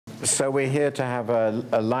So we're here to have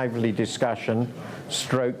a lively discussion,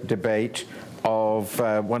 stroke debate of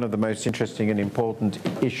one of the most interesting and important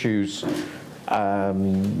issues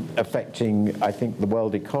affecting, I think, the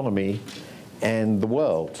world economy and the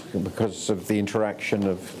world because of the interaction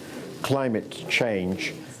of climate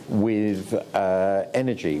change with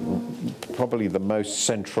energy. Probably the most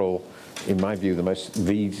central, in my view,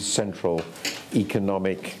 the central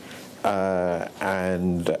economic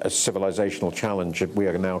and a civilizational challenge that we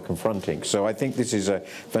are now confronting. So I think this is a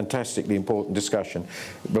fantastically important discussion.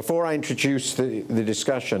 Before I introduce the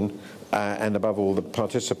discussion, and above all the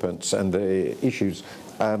participants and the issues,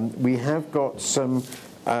 we have got some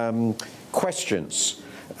questions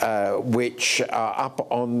which are up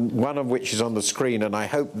on, one of which is on the screen, and I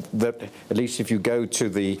hope that at least if you go to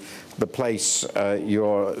the place,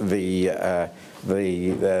 the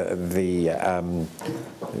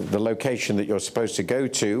location that you're supposed to go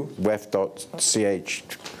to,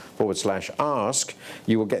 wef.ch/ask,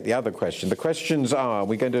 you will get the other question. The questions are,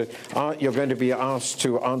 you're going to be asked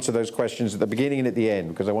to answer those questions at the beginning and at the end,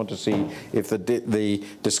 because I want to see if the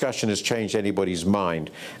discussion has changed anybody's mind.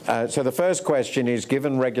 So the first question is,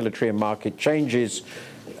 given regulatory and market changes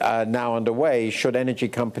now underway, should energy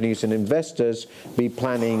companies and investors be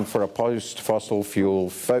planning for a post-fossil fuel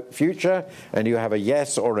future? And you have a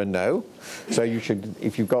yes or a no. So you should,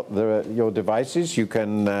 if you've got your devices, you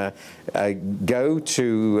can go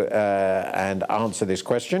to and answer this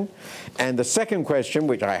question. And the second question,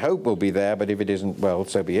 which I hope will be there, but if it isn't, well,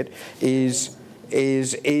 so be it, is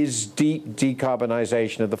deep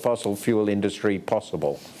decarbonization of the fossil fuel industry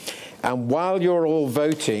possible? And while you're all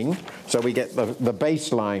voting, so we get the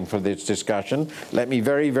baseline for this discussion, let me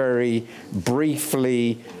very, very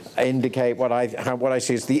briefly indicate what I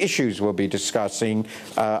see as the issues we'll be discussing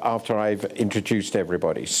after I've introduced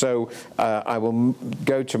everybody. So I will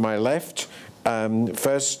go to my left.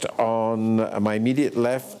 First, on my immediate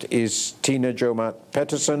left is Tina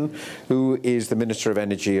Joemat-Pettersson, who is the Minister of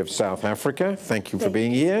Energy of South Africa. Thank you for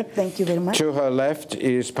being here. Thank you very much. To her left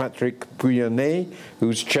is Patrick Pouyanné,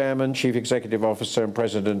 who's Chairman, Chief Executive Officer, and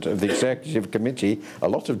President of the Executive Committee. A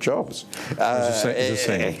lot of jobs. Of Total. It's the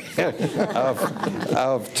same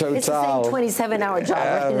 27-hour job.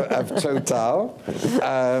 Of Total.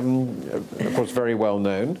 Of course, very well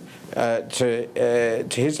known. To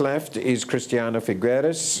his left is Christiana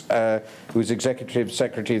Figueres, who's Executive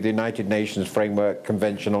Secretary of the United Nations Framework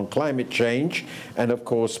Convention on Climate Change, and of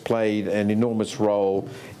course played an enormous role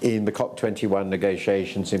in the COP21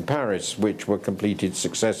 negotiations in Paris, which were completed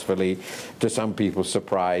successfully, to some people's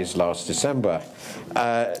surprise, last December.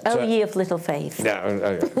 Oh, ye of little faith.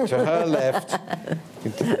 No, to her left,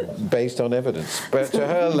 based on evidence, but to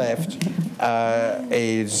her left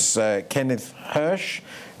is Kenneth Hersh,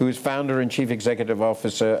 who is founder and chief executive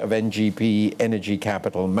officer of NGP Energy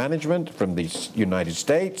Capital Management from the United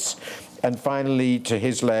States. And finally, to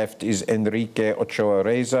his left is Enrique Ochoa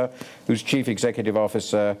Reza, who's chief executive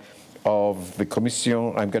officer of the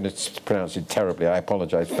Comision, I'm going to pronounce it terribly, I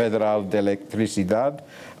apologize, Federal de Electricidad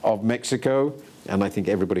of Mexico, and I think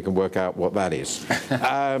everybody can work out what that is.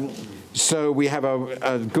 So we have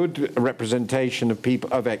a good representation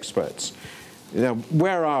of experts. Now,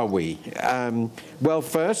 where are we? Well,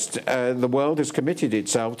 first, the world has committed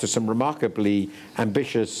itself to some remarkably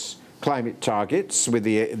ambitious climate targets with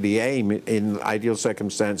the aim, in ideal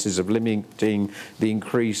circumstances, of limiting the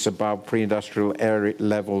increase above pre-industrial air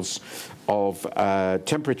levels of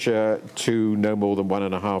temperature to no more than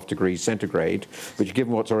 1.5 degrees centigrade, which,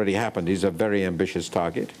 given what's already happened, is a very ambitious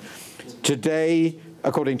target. Today,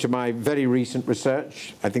 according to my very recent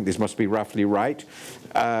research, I think this must be roughly right,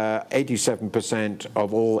 87%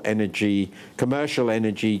 of all energy, commercial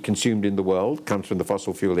energy consumed in the world comes from the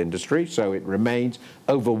fossil fuel industry, so it remains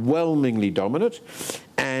overwhelmingly dominant.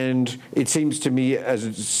 And it seems to me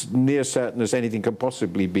as near certain as anything can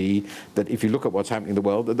possibly be that if you look at what's happening in the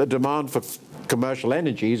world, that the demand for commercial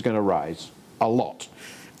energy is going to rise a lot.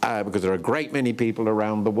 Because there are a great many people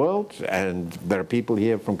around the world, and there are people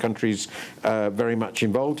here from countries very much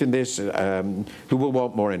involved in this who will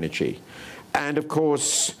want more energy. And of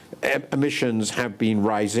course, emissions have been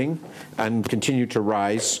rising and continue to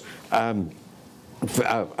rise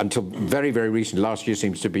until very, very recently. Last year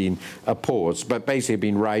seems to have been a pause, but basically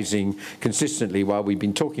been rising consistently while we've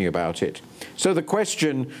been talking about it. So the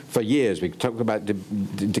question for years, we've talked about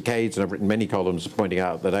decades, and I've written many columns pointing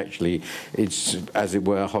out that actually it's, as it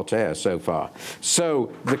were, hot air so far.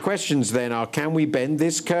 So the questions then are, can we bend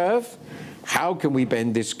this curve? How can we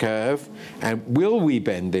bend this curve? And will we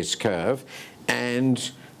bend this curve?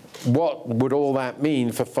 And what would all that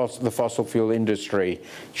mean for the fossil fuel industry?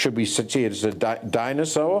 Should we see it as a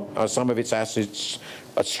dinosaur? Are some of its assets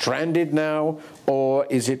stranded now, or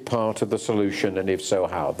is it part of the solution, and if so,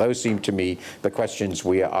 how? Those seem to me the questions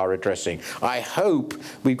we are addressing. I hope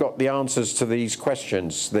we've got the answers to these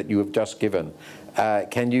questions that you have just given.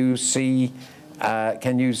 Can you see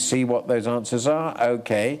what those answers are?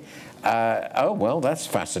 Okay. Oh, well, that's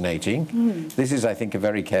fascinating. This is, I think, a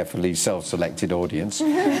very carefully self-selected audience.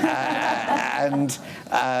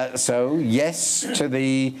 So, yes to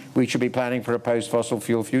we should be planning for a post-fossil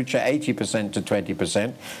fuel future, 80% to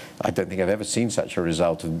 20%. I don't think I've ever seen such a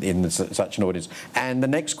result in such an audience. And the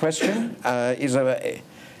next question is,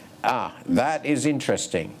 that is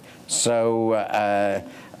interesting. So,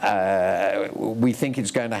 we think it's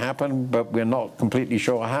going to happen, but we're not completely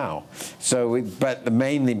sure how. So, but the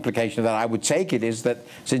main implication of that, I would take it, is that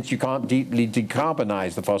since you can't deeply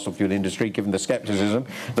decarbonize the fossil fuel industry, given the skepticism,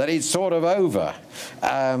 that it's sort of over.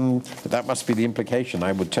 That must be the implication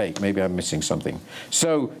I would take. Maybe I'm missing something.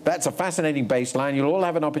 So that's a fascinating baseline. You'll all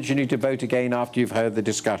have an opportunity to vote again after you've heard the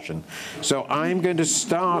discussion. So I'm going to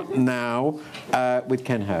start now with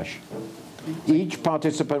Ken Hersh. Each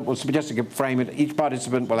participant will, just to frame it, each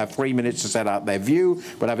participant will have 3 minutes to set out their view.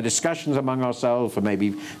 We'll have a discussions among ourselves for maybe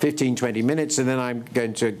 15, 20 minutes, and then I'm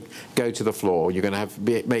going to go to the floor. You're going to have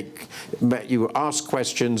you ask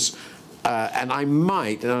questions, and I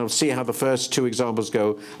might, and I'll see how the first two examples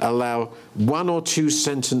go, allow 1 or 2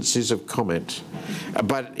 sentences of comment.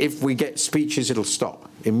 But if we get speeches, it'll stop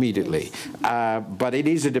immediately. But it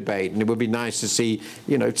is a debate, and it would be nice to see,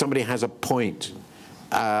 if somebody has a point,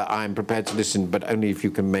 I'm prepared to listen, but only if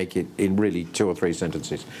you can make it in really 2 or 3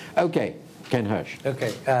 sentences. Okay, Ken Hersh.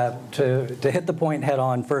 Okay, to hit the point head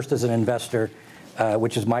on, first as an investor,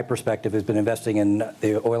 which is my perspective, has been investing in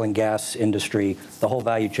the oil and gas industry, the whole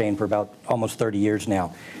value chain, for about almost 30 years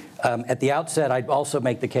now. At the outset, I'd also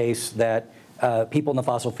make the case that people in the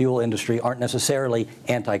fossil fuel industry aren't necessarily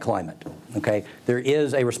anti-climate. Okay, there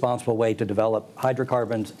is a responsible way to develop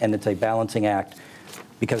hydrocarbons, and it's a balancing act,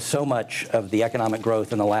 because so much of the economic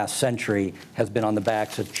growth in the last century has been on the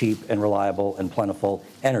backs of cheap and reliable and plentiful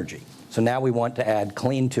energy. So now we want to add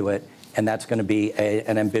clean to it, and that's going to be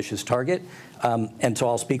an ambitious target. And so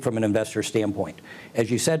I'll speak from an investor standpoint.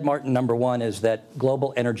 As you said, Martin, number one is that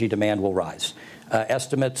global energy demand will rise.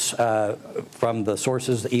 Estimates from the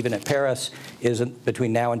sources, even at Paris, is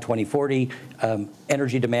between now and 2040,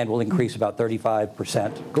 energy demand will increase about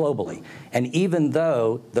 35% globally. And even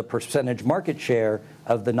though the percentage market share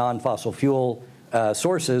of the non-fossil fuel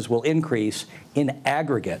sources will increase, in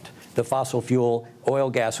aggregate, the fossil fuel, oil,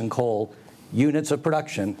 gas, and coal units of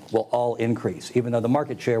production will all increase, even though the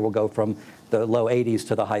market share will go from the low 80s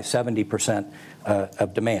to the high 70%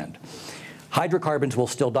 of demand. Hydrocarbons will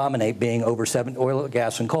still dominate, being over oil,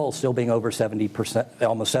 gas, and coal still being over 70%,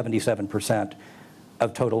 almost 77%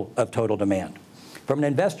 of total demand. From an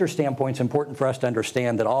investor standpoint, it's important for us to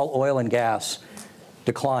understand that all oil and gas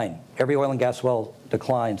decline. Every oil and gas well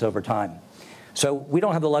declines over time. So we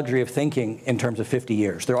don't have the luxury of thinking in terms of 50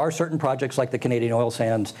 years. There are certain projects like the Canadian oil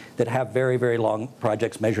sands that have very, very long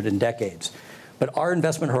projects measured in decades. But our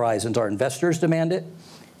investment horizons, our investors demand it.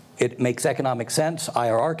 It makes economic sense.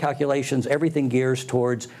 IRR calculations, everything gears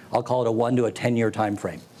towards, I'll call it a 1 to a 10-year time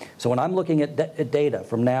frame. So when I'm looking at data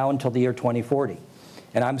from now until the year 2040,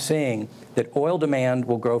 and I'm seeing that oil demand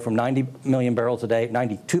will grow from 90 million barrels a day,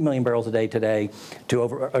 92 million barrels a day today, to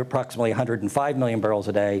over approximately 105 million barrels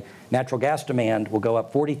a day. Natural gas demand will go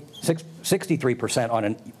up 63% on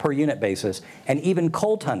a per unit basis, and even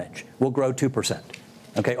coal tonnage will grow 2%,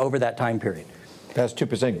 okay, over that time period. That's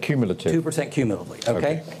 2% cumulative. 2% cumulatively,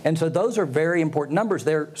 okay? And so those are very important numbers.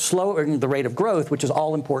 They're slowing the rate of growth, which is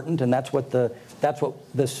all important, and that's what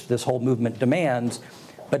this whole movement demands.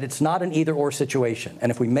 But it's not an either-or situation. And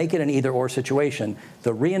if we make it an either-or situation,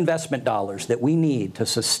 the reinvestment dollars that we need to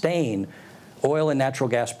sustain oil and natural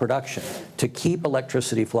gas production, to keep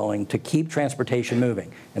electricity flowing, to keep transportation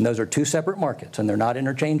moving, and those are 2 separate markets, and they're not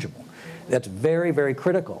interchangeable. That's very, very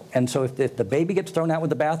critical. And so if the baby gets thrown out with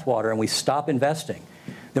the bathwater and we stop investing,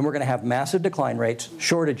 then we're going to have massive decline rates,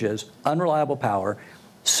 shortages, unreliable power,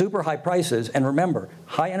 super high prices. And remember,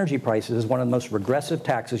 high energy prices is one of the most regressive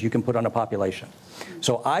taxes you can put on a population.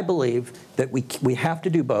 So I believe that we have to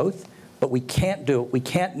do both, but we can't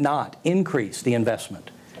not increase the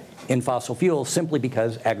investment in fossil fuels simply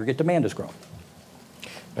because aggregate demand is growing.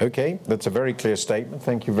 Okay, that's a very clear statement.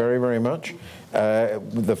 Thank you very, very much.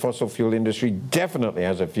 The fossil fuel industry definitely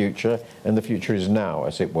has a future, and the future is now,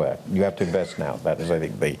 as it were. You have to invest now. That is, I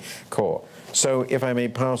think, the core. So if I may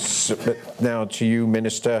pass now to you,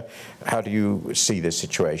 Minister, how do you see this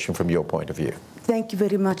situation from your point of view? Thank you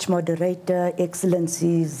very much, Moderator,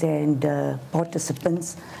 Excellencies, and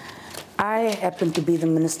participants. I happen to be the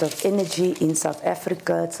Minister of Energy in South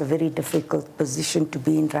Africa. It's a very difficult position to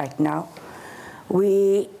be in right now.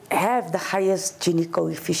 We have the highest Gini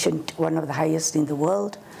coefficient, one of the highest in the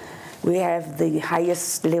world. We have the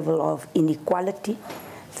highest level of inequality.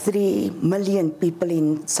 3 million people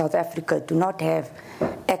in South Africa do not have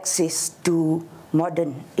access to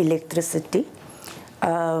modern electricity.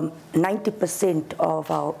 90% of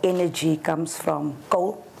our energy comes from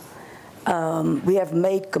coal. We have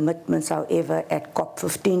made commitments, however, at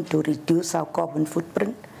COP15 to reduce our carbon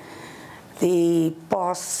footprint. The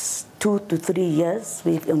past 2 to 3 years,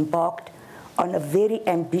 we've embarked on a very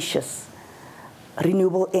ambitious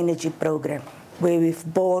renewable energy program where we've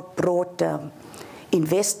brought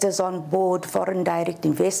investors on board, foreign direct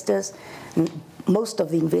investors. Most of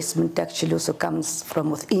the investment actually also comes from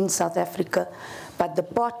within South Africa, but the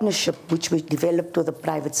partnership which we developed with the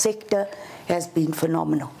private sector has been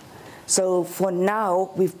phenomenal. So for now,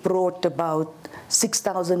 we've brought about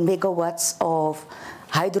 6,000 megawatts of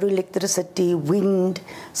hydroelectricity, wind,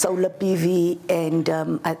 solar PV, and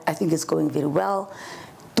I think it's going very well.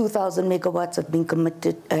 2,000 megawatts have been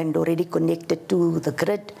committed and already connected to the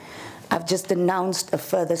grid. I've just announced a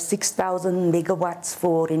further 6,000 megawatts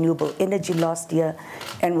for renewable energy last year,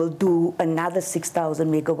 and we'll do another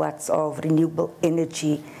 6,000 megawatts of renewable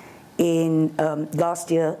energy in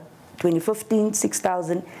last year, 2015,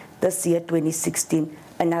 6,000, this year, 2016,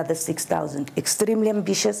 another 6,000. Extremely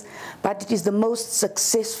ambitious, but it is the most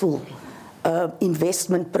successful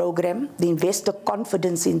investment program. The investor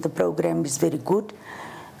confidence in the program is very good.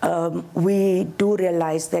 We do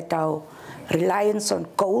realize that our reliance on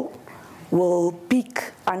coal will peak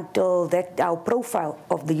until that our profile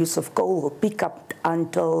of the use of coal will peak up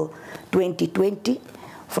until 2020.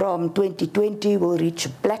 From 2020, we'll reach a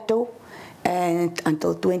plateau and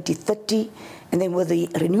until 2030. And then with the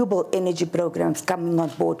renewable energy programs coming on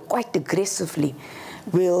board quite aggressively,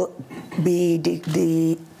 will be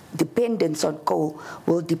the dependence on coal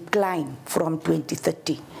will decline from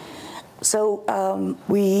 2030. So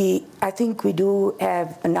I think we do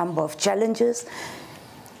have a number of challenges.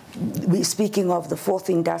 Speaking of the fourth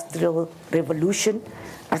industrial revolution,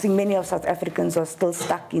 I think many of South Africans are still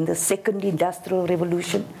stuck in the second industrial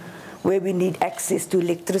revolution, where we need access to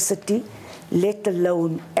electricity, let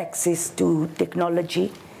alone access to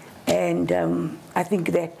technology. And I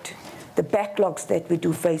think that the backlogs that we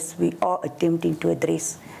do face, we are attempting to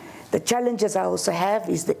address. The challenges I also have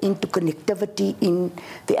is the interconnectivity in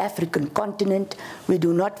the African continent. We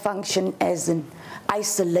do not function as an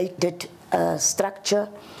isolated structure.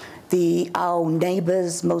 Our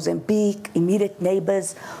neighbors, Mozambique, immediate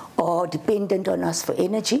neighbors, are dependent on us for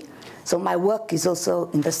energy. So my work is also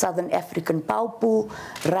in the Southern African Power Pool,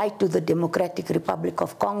 right to the Democratic Republic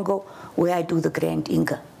of Congo, where I do the Grand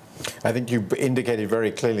Inga. I think you indicated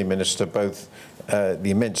very clearly, Minister, both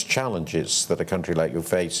the immense challenges that a country like you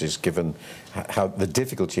faces, given how the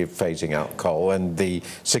difficulty of phasing out coal and the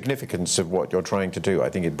significance of what you're trying to do. I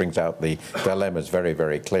think it brings out the dilemmas very,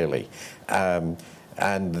 very clearly.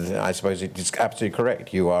 And I suppose it's absolutely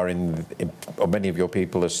correct. You are or many of your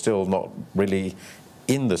people are still not really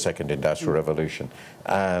in the second industrial revolution.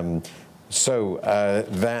 So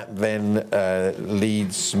that then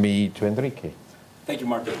leads me to Enrique. Thank you,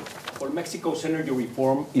 Martin. Well, Mexico's energy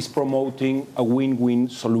reform is promoting a win-win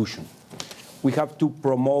solution. We have to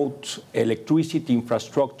promote electricity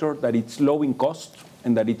infrastructure that it's low in cost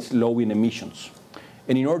and that it's low in emissions.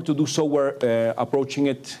 And in order to do so, we're approaching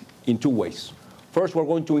it in 2 ways. First, we're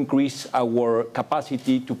going to increase our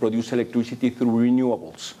capacity to produce electricity through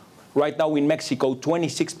renewables. Right now in Mexico,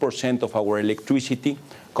 26% of our electricity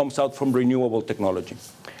comes out from renewable technology.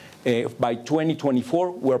 By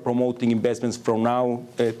 2024, we're promoting investments from now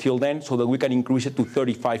till then so that we can increase it to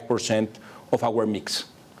 35% of our mix.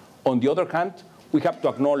 On the other hand, we have to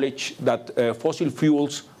acknowledge that fossil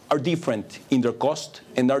fuels are different in their cost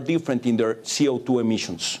and are different in their CO2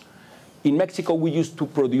 emissions. In Mexico, we used to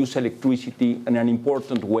produce electricity in an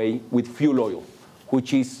important way with fuel oil,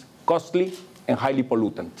 which is costly and highly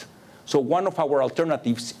pollutant. So one of our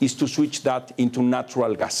alternatives is to switch that into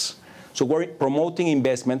natural gas. So we're promoting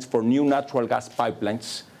investments for new natural gas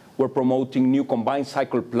pipelines. We're promoting new combined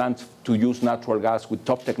cycle plants to use natural gas with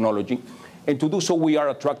top technology. And to do so, we are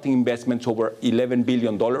attracting investments over $11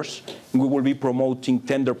 billion. And we will be promoting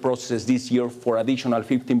tender processes this year for additional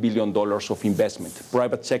 $15 billion of investment,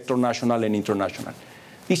 private sector, national and international.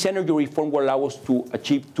 This energy reform will allow us to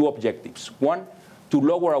achieve 2 objectives. One, to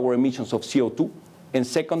lower our emissions of CO2. And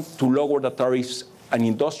second, to lower the tariffs an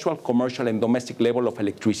industrial, commercial, and domestic level of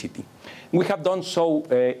electricity. We have done so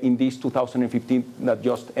in this 2015 that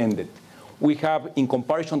just ended. We have, in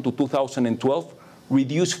comparison to 2012,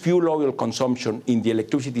 reduced fuel oil consumption in the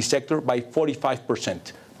electricity sector by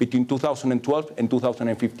 45% between 2012 and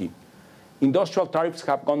 2015. Industrial tariffs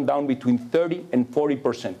have gone down between 30 and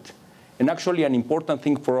 40%. And actually, an important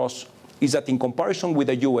thing for us is that in comparison with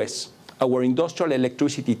the US, our industrial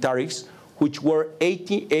electricity tariffs, which were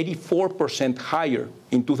 84% higher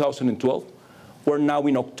in 2012, were now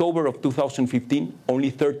in October of 2015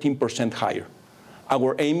 only 13% higher.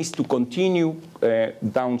 Our aim is to continue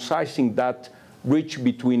downsizing that bridge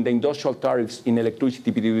between the industrial tariffs in electricity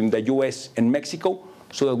between the US and Mexico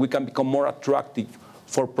so that we can become more attractive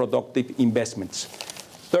for productive investments.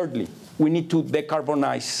 Thirdly, we need to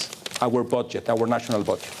decarbonize our budget, our national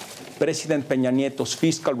budget. President Peña Nieto's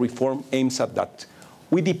fiscal reform aims at that.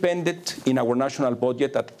 We depended in our national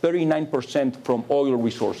budget at 39% from oil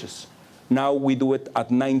resources. Now we do it at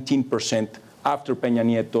 19% after Peña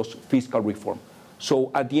Nieto's fiscal reform.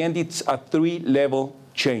 So at the end, it's a three-level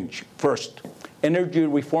change. First, energy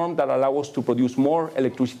reform that allows us to produce more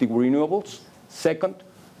electricity with renewables. Second,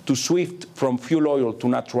 to shift from fuel oil to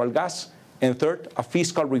natural gas. And third, a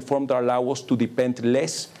fiscal reform that allows us to depend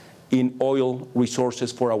less in oil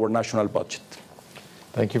resources for our national budget.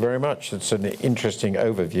 Thank you very much. It's an interesting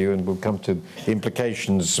overview, and we'll come to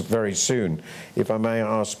implications very soon. If I may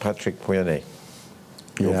ask Patrick Pouyanné,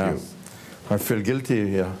 your view. I feel guilty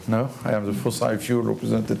here. No, I am the fossil fuel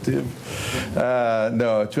representative.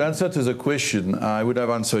 No, to answer to the question, I would have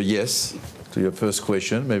answered yes to your first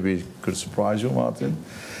question. Maybe it could surprise you, Martin.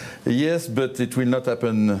 Yes, but it will not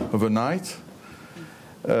happen overnight.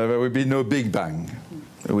 There will be no big bang.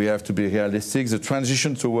 We have to be realistic. The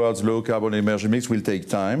transition towards low-carbon energy mix will take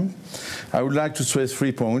time. I would like to stress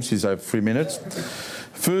 3 points, since I have 3 minutes.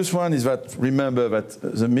 First one is that, remember that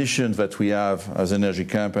the mission that we have as energy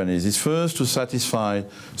companies is first to satisfy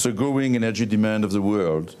the growing energy demand of the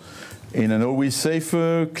world in an always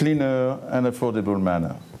safer, cleaner, and affordable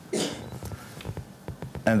manner.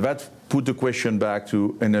 And that put the question back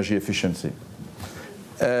to energy efficiency.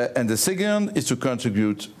 And the second is to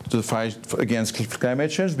contribute to the fight against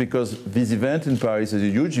climate change, because this event in Paris is a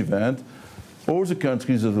huge event. All the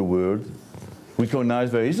countries of the world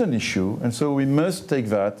recognize there is an issue, and so we must take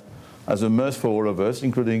that as a must for all of us,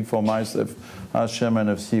 including for myself as chairman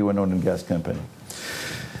of CEO and oil and gas company.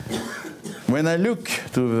 When I look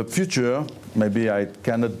to the future, maybe I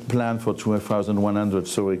cannot plan for 2100,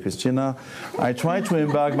 sorry, Christiana. I try to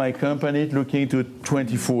embark my company looking to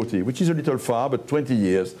 2040, which is a little far, but 20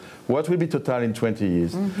 years. What will be Total in 20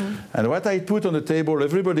 years? Mm-hmm. And what I put on the table,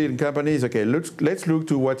 everybody in company is, okay, let's look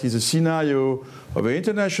to what is a scenario of an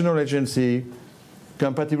international agency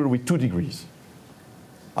compatible with 2 degrees.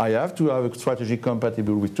 I have to have a strategy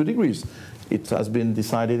compatible with 2 degrees. It has been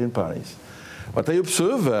decided in Paris. What I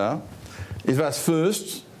observe there is that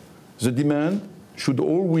first, the demand should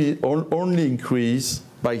only increase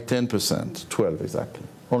by 10%, 12 exactly,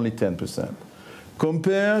 only 10%,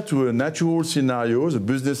 compared to a natural scenario, the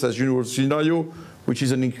business as usual scenario, which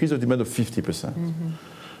is an increase of demand of 50%. Mm-hmm.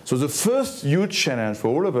 So the first huge challenge for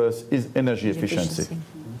all of us is energy efficiency.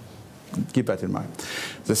 Keep that in mind.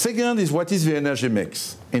 The second is, what is the energy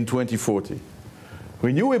mix in 2040?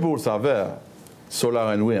 Renewables are there,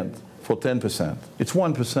 solar and wind, for 10%. It's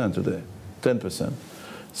 1% today, 10%.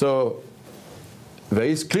 So there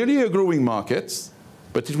is clearly a growing market,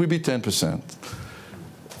 but it will be 10%.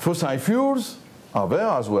 Fossil fuels are there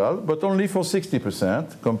as well, but only for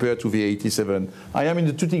 60% compared to the 87%. I am in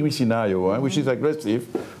the 2-degree scenario, which is aggressive.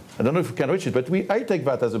 I don't know if we can reach it, but I take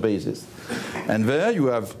that as a basis. And there you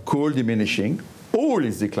have coal diminishing. Oil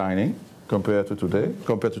is declining compared to today,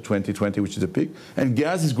 compared to 2020, which is the peak. And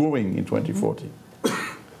gas is growing in 2040.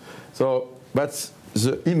 So that's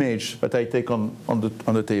the image that I take on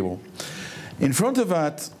the table. In front of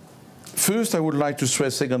that, first I would like to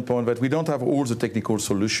stress, second point, that we don't have all the technical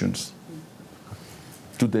solutions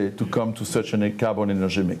today to come to such a carbon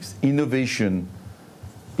energy mix. Innovation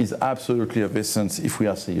is absolutely of essence if we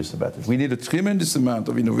are serious about it. We need a tremendous amount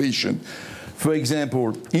of innovation. For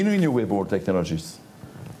example, in renewable technologies,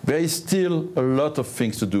 there is still a lot of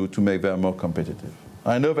things to do to make them more competitive.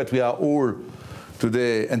 I know that we are all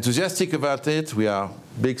today enthusiastic about it. We are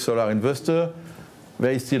big solar investor.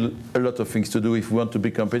 There is still a lot of things to do if we want to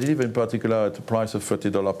be competitive, in particular at the price of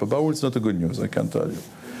 $30 per barrel. It's not a good news, I can tell you.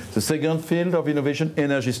 The second field of innovation,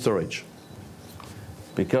 energy storage.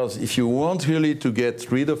 Because if you want really to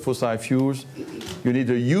get rid of fossil fuels, you need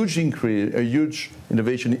a huge increase, a huge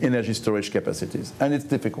innovation in energy storage capacities, and it's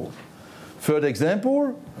difficult. Third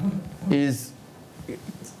example is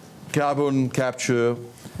carbon capture,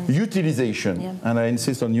 utilization, and I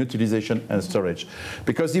insist on utilization and storage.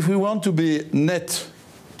 Because if we want to be net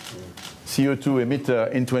CO2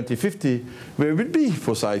 emitter in 2050, there will be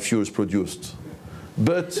fossil fuels produced.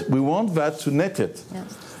 But we want that to net it.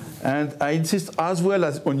 Yes. And I insist as well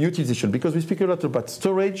as on utilization, because we speak a lot about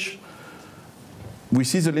storage. We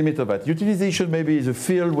see the limit of that. Utilization maybe is a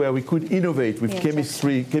field where we could innovate with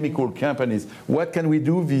chemical companies. What can we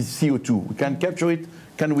do with CO2? We can capture it.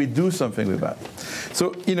 Can we do something with that?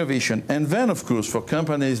 So innovation. And then, of course, for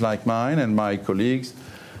companies like mine and my colleagues,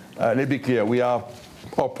 let's be clear,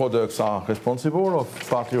 our products are responsible or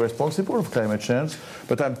partly responsible of climate change,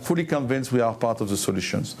 but I'm fully convinced we are part of the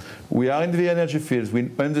solutions. We are in the energy fields. We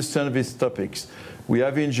understand these topics. We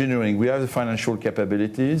have engineering. We have the financial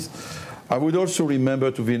capabilities. I would also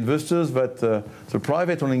remember to the investors that the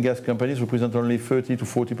private oil and gas companies represent only 30 to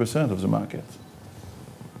 40% of the market.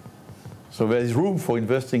 So there is room for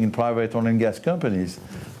investing in private oil and gas companies,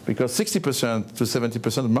 because 60% to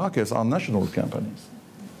 70% of markets are national companies.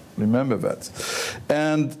 Remember that.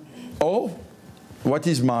 And what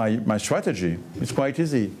is my strategy? It's quite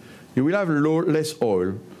easy. You will have less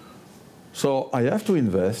oil, so I have to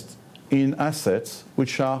invest in assets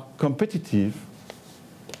which are competitive,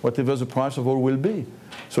 whatever the price of oil will be.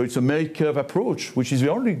 So it's a merit curve approach, which is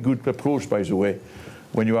the only good approach, by the way,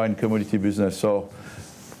 when you are in commodity business. So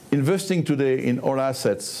investing today in all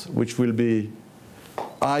assets which will be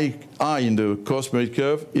high in the cost merit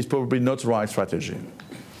curve is probably not the right strategy.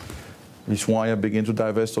 This is why I began to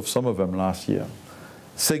divest of some of them last year.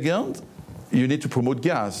 Second, you need to promote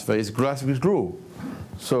gas. There is gas will grow.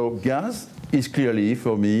 So gas is clearly,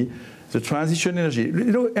 for me, the transition energy. You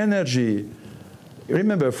know, energy,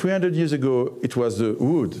 remember 300 years ago, it was the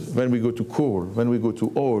wood. When we go to coal, when we go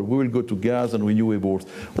to oil, we will go to gas and renewables.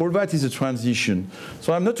 All that is a transition.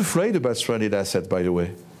 So I'm not afraid about stranded assets, by the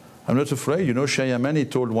way. I'm not afraid. You know,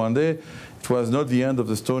 Shyamani told one day it was not the end of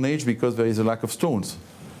the Stone Age because there is a lack of stones.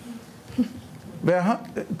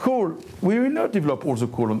 Coal, we will not develop all the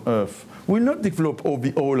coal on Earth. We will not develop all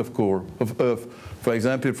the oil of coal of Earth. For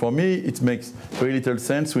example, for me, it makes very little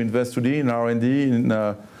sense to invest today in R&D in,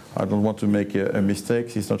 I don't want to make a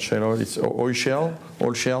mistake, it's not shale oil, it's oil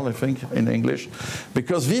shale, I think, in English,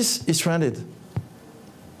 because this is stranded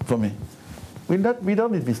for me. We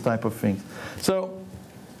don't need this type of things. So,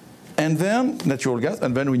 and then natural gas,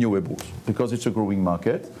 and then renewables, because it's a growing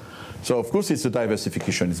market. So of course it's a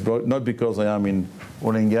diversification. It's not because I am in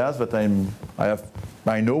oil and gas, but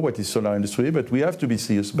I know what is solar industry, but we have to be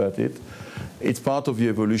serious about it. It's part of the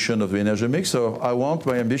evolution of the energy mix. So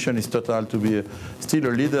my ambition is Total to be still a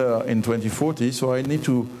leader in 2040. So I need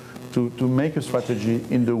to make a strategy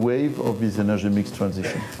in the wave of this energy mix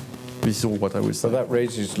transition. This is what I will say. So that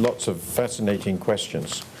raises lots of fascinating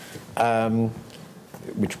questions,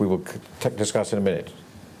 which we will discuss in a minute.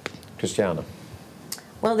 Christiana.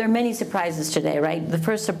 Well, there are many surprises today, right? The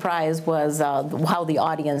first surprise was how the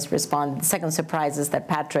audience responded. The second surprise is that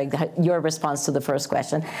Patrick, your response to the first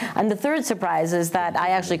question. And the third surprise is that I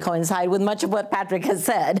actually coincide with much of what Patrick has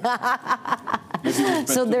said.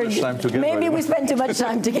 So maybe we spend too much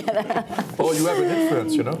time together. Oh, you have an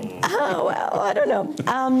influence, you know? Oh, well, I don't know.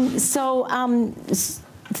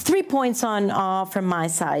 3 points on from my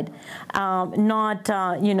side, not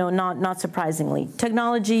surprisingly.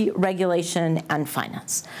 Technology, regulation, and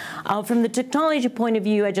finance. From the technology point of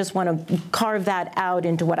view, I just want to carve that out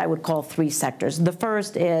into what I would call 3 sectors. The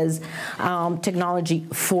first is technology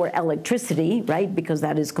for electricity, right? Because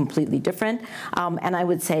that is completely different. And I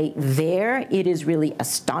would say there it is really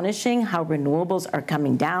astonishing how renewables are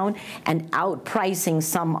coming down and outpricing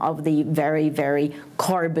some of the very, very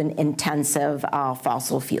carbon-intensive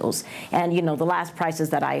fossil fuels. And the last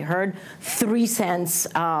prices that I heard, 3 cents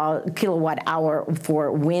kilowatt hour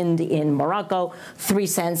for wind in Morocco, 3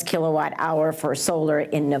 cents kilowatt hour for solar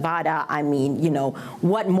in Nevada. I mean,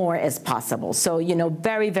 what more is possible? So,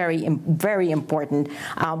 very, very, very important,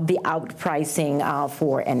 the outpricing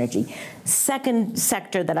for energy. Second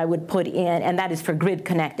sector that I would put in, and that is for grid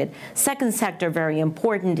connected. Second sector, very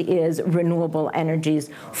important, is renewable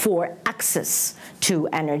energies for access to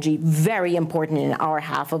energy. Very important in our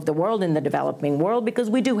half of the world, in the developing world,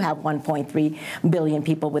 because we do have 1.3 billion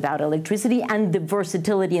people without electricity, and the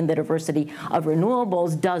versatility and the diversity of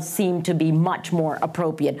renewables does seem to be much more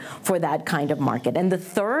appropriate for that kind of market. And the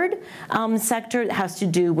third sector has to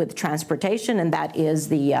do with transportation, and that is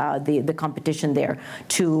the competition there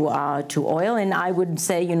to oil. And I would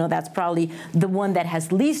say, that's probably the one that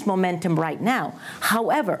has least momentum right now.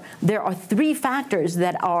 However, there are 3 factors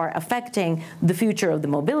that are affecting the future of the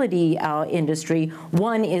mobility industry.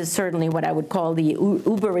 One is certainly what I would call the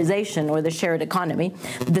Uberization or the shared economy.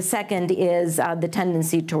 The second is the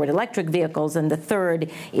tendency toward electric vehicles, and the third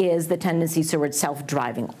is the tendency toward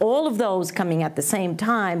self-driving. All of those coming at the same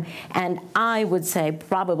time, and I would say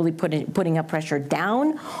probably putting a pressure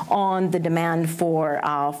down on the demand for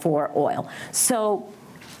oil. So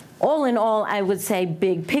all in all, I would say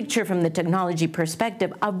big picture from the technology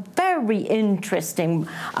perspective, a very interesting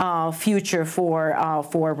future for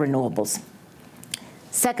renewables.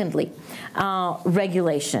 Secondly,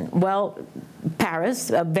 regulation. Well,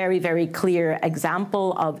 Paris, a very, very clear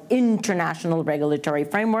example of international regulatory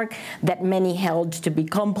framework that many held to be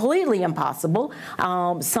completely impossible,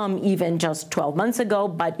 some even just 12 months ago,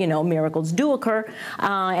 but miracles do occur,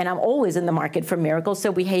 and I'm always in the market for miracles.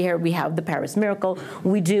 So here we have the Paris miracle.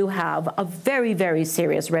 We do have a very, very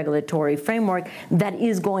serious regulatory framework that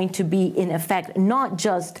is going to be in effect not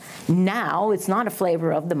just now, it's not a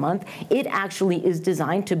flavor of the month, it actually is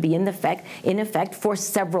designed to be in effect for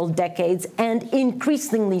several decades, and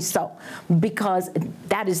increasingly so, because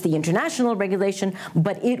that is the international regulation,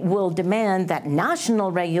 but it will demand that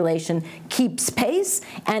national regulation keeps pace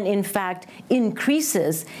and, in fact,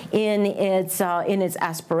 increases in its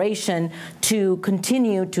aspiration to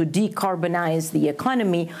continue to decarbonize the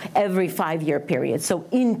economy every 5-year period. So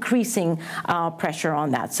increasing pressure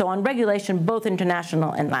on that. So on regulation, both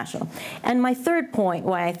international and national. And my third point,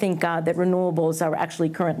 why I think that renewables are actually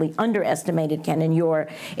currently underestimated, Ken, in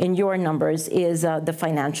your numbers, is the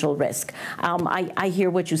financial risk. I hear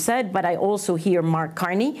what you said, but I also hear Mark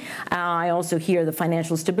Carney. I also hear the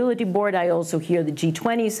Financial Stability Board. I also hear the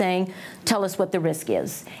G20 saying, tell us what the risk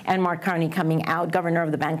is. And Mark Carney coming out, governor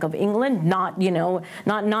of the Bank of England, not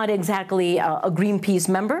exactly a Greenpeace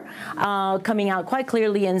member, coming out quite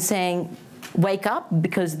clearly and saying, wake up,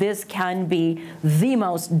 because this can be the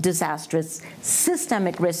most disastrous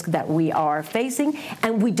systemic risk that we are facing,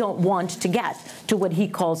 and we don't want to get to what he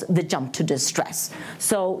calls the jump to distress.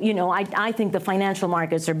 So, I think the financial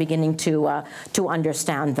markets are beginning to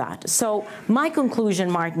understand that. So my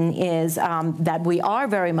conclusion, Martin, is that we are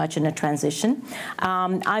very much in a transition.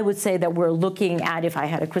 I would say that we're looking at, if I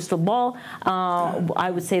had a crystal ball,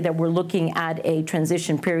 I would say that we're looking at a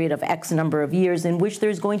transition period of X number of years in which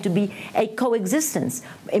there's going to be a coexistence,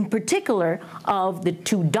 in particular, of the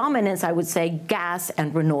two dominants, I would say, gas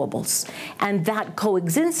and renewables. And that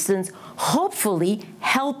coexistence, hopefully,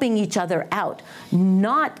 helping each other out,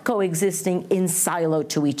 not coexisting in silo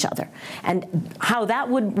to each other. And how that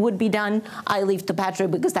would be done, I leave to Patrick,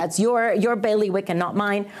 because that's your bailiwick and not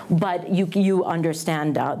mine, but you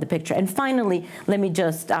understand the picture. And finally, let me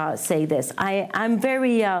just say this. I'm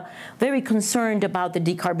very, very concerned about the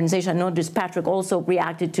decarbonization. I noticed Patrick also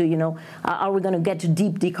reacted to, are we going to get to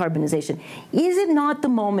deep decarbonization? Is it not the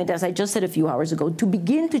moment, as I just said a few hours ago, to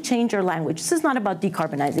begin to change our language? This is not about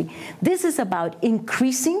decarbonizing. This is about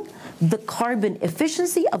increasing the carbon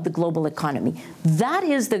efficiency of the global economy. That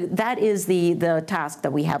is the task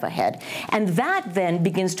that we have ahead. And that then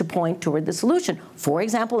begins to point toward the solution. For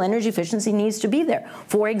example, energy efficiency needs to be there.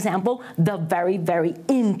 For example, the very, very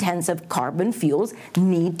intensive carbon fuels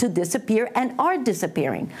need to disappear and are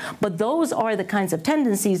disappearing. But those are the kinds of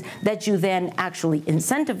tendencies that you then actually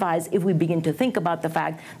incentivize if we begin to think about the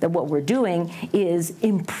fact that what we're doing is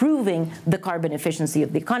improving the carbon efficiency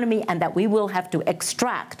of the economy, and that we will have to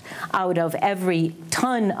extract out of every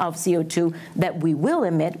ton of CO2 that we will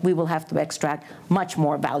emit, we will have to extract much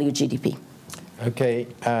more value GDP. Okay,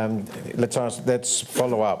 let's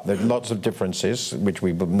follow up. There are lots of differences, which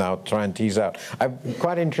we will now try and tease out. I'm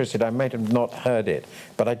quite interested, I may have not heard it,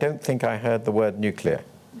 but I don't think I heard the word nuclear.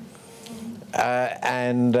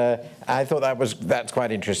 I thought that's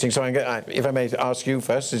quite interesting. So if I may ask you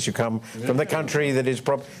first, as you come from the country that is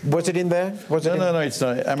was it in there? No, it's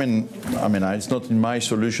not. I mean, it's not in my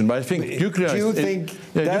solution. But I think nuclear.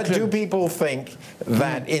 Do people think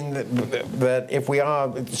that that if we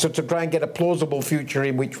are to try and get a plausible future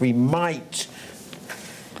in which we might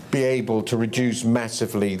be able to reduce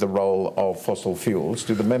massively the role of fossil fuels,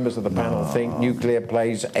 do the members of the panel think nuclear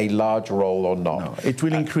plays a large role or not? No, it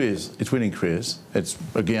will increase. It will increase. It's,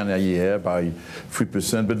 again, a year by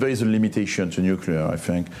 3%, but there is a limitation to nuclear, I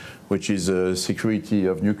think, which is security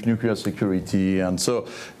of nuclear security. And so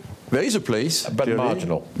there is a place. But clearly,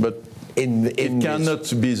 marginal. But it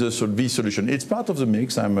cannot be the solution. It's part of the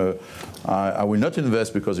mix. I will not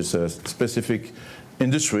invest because it's a specific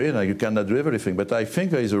industry, like you cannot do everything, but I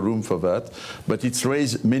think there is a room for that. But it's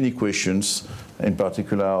raised many questions, in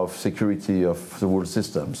particular of security of the whole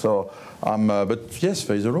system. So, but yes,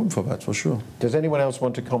 there is a room for that, for sure. Does anyone else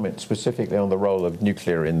want to comment specifically on the role of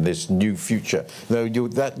nuclear in this new future? No, you'll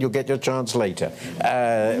get your chance later.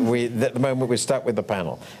 At the moment, we're stuck with the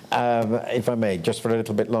panel. If I may, just for a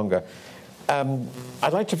little bit longer.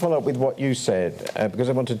 I'd like to follow up with what you said, because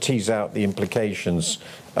I want to tease out the implications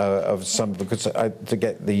of some, because to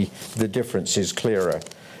get the differences clearer.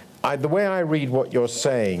 The way I read what you're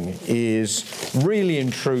saying is really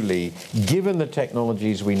and truly, given the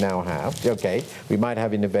technologies we now have, okay, we might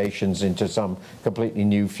have innovations into some completely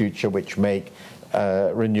new future which make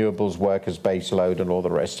renewables work as base load and all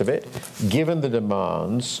the rest of it. Given the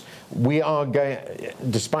demands, we are going,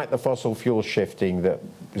 despite the fossil fuel shifting that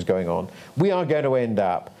is going on, we are going to end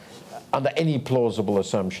up, under any plausible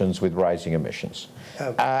assumptions, with rising emissions.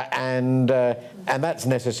 And that's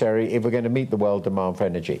necessary if we're going to meet the world demand for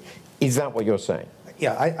energy. Is that what you're saying?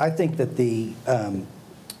 Yeah, I think that the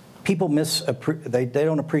people they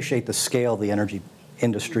don't appreciate the scale of the energy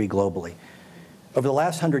industry globally. Over the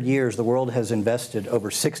last 100 years, the world has invested over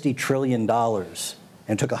 $60 trillion, and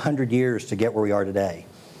it took 100 years to get where we are today.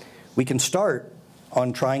 We can start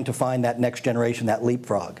on trying to find that next generation, that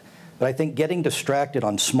leapfrog. But I think getting distracted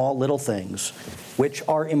on small little things, which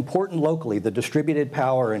are important locally, the distributed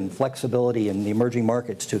power and flexibility in the emerging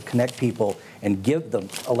markets to connect people and give them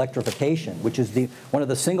electrification, which is one of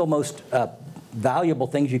the single most valuable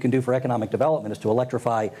things you can do for economic development, is to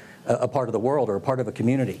electrify a part of the world or a part of a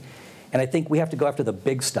community. And I think we have to go after the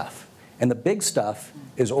big stuff. And the big stuff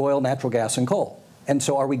is oil, natural gas, and coal. And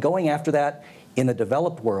so are we going after that in the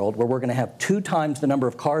developed world, where we're going to have 2 times the number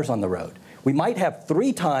of cars on the road? We might have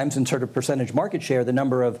 3 times in sort of percentage market share the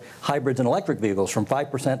number of hybrids and electric vehicles, from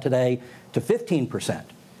 5% today to 15%.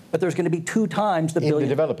 But there's going to be 2 times the billion. In the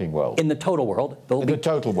developing world? In the total world.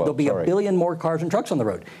 There'll be a billion more cars and trucks on the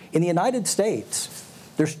road. In the United States,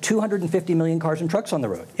 there's 250 million cars and trucks on the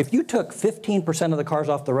road. If you took 15% of the cars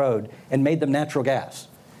off the road and made them natural gas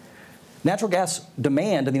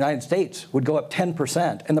demand in the United States would go up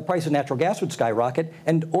 10%, and the price of natural gas would skyrocket,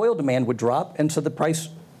 and oil demand would drop, and so the price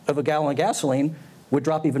of a gallon of gasoline would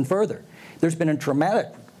drop even further. There's been a dramatic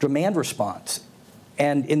demand response,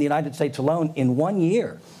 and in the United States alone, in 1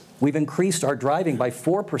 year, we've increased our driving by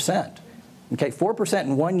 4%. Okay, 4%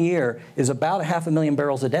 in 1 year is about 500,000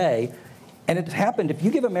 barrels a day. And it's happened, if you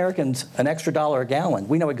give Americans an extra $1 a gallon,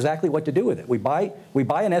 we know exactly what to do with it. We buy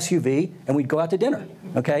an SUV and we go out to dinner,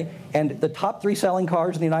 okay? And the top 3 selling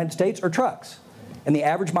cars in the United States are trucks. And the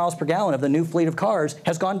average miles per gallon of the new fleet of cars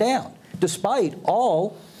has gone down, despite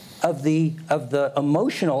all of the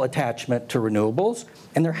emotional attachment to renewables.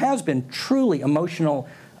 And there has been truly emotional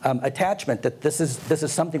attachment that this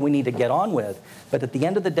is something we need to get on with. But at the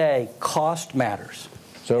end of the day, cost matters.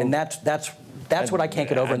 So, and that's what I can't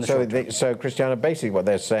get over in the short term. So, Christiana, basically what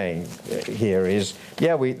they're saying here is,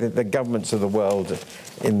 yeah, the governments of the world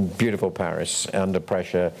in beautiful Paris, under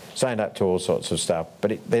pressure, signed up to all sorts of stuff,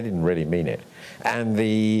 but they didn't really mean it. And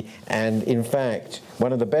in fact,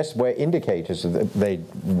 one of the best indicators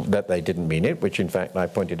that they didn't mean it, which in fact I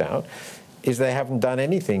pointed out, is they haven't done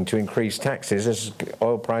anything to increase taxes as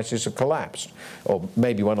oil prices have collapsed. Or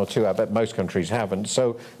maybe 1 or 2, I bet most countries haven't.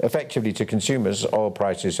 So effectively to consumers, oil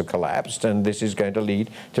prices have collapsed, and this is going to lead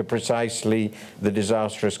to precisely the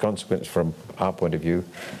disastrous consequence from our point of view.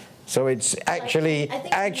 So it's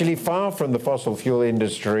actually far from the fossil fuel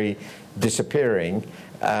industry disappearing.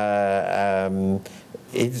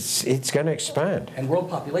 It's going to expand. And world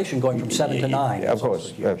population going from 7 to 9. Of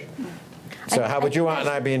course. So how would you and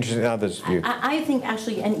I be interested in others' view? I think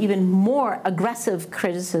actually an even more aggressive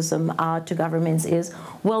criticism to governments is,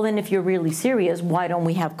 well, then if you're really serious, why don't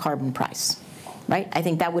we have carbon price? Right? I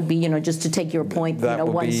think that would be, just to take your point,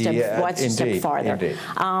 one step farther. Indeed.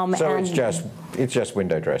 So it's just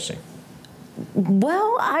window dressing.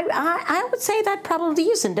 Well, I would say that probably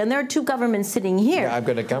isn't. And there are 2 governments sitting here. Yeah, I'm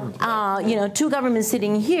going to come to that. 2 governments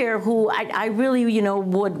sitting here who I really,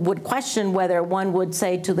 would question whether one would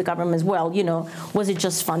say to the governments, well, was it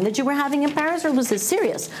just fun that you were having in Paris, or was this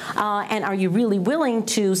serious? And are you really willing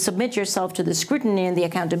to submit yourself to the scrutiny and the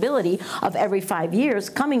accountability of every 5 years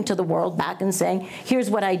coming to the world back and saying, here's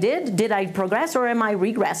what I did I progress, or am I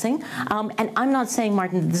regressing? And I'm not saying,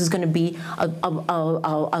 Martin, that this is going to be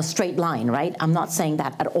a straight line, right? right? I'm not saying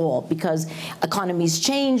that at all, because economies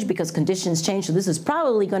change, because conditions change. So this is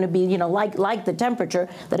probably going to be, you know, like the temperature,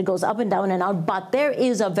 that it goes up and down and out. But there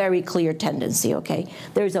is a very clear tendency, okay?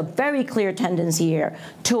 There's a very clear tendency here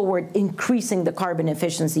toward increasing the carbon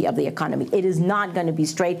efficiency of the economy. It is not going to be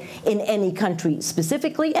straight in any country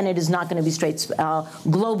specifically, and it is not going to be straight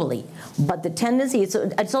globally. But the tendency, it's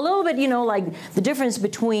a little bit, you know, like the difference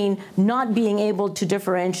between not being able to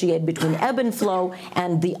differentiate between ebb and flow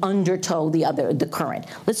and the undertow, the current.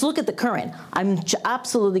 Let's look at the current. I'm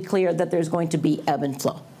absolutely clear that there's going to be ebb and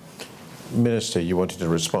flow. Minister, you wanted to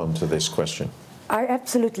respond to this question. I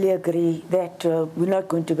absolutely agree that we're not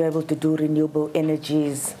going to be able to do renewable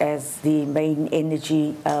energies as the main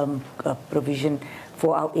energy provision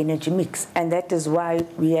for our energy mix. And that is why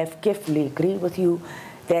we have carefully agreed with you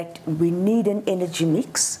that we need an energy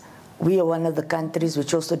mix. We are one of the countries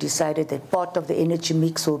which also decided that part of the energy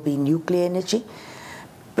mix will be nuclear energy,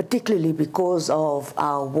 particularly because of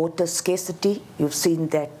our water scarcity. You've seen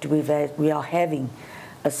that we are having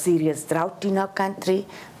a serious drought in our country.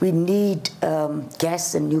 We need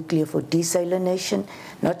gas and nuclear for desalination,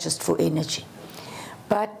 not just for energy.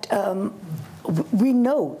 But we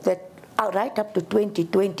know that right up to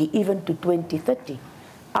 2020, even to 2030,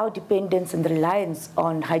 our dependence and reliance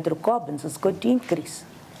on hydrocarbons is going to increase.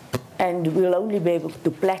 And we'll only be able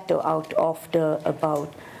to plateau out after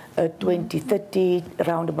about 2030,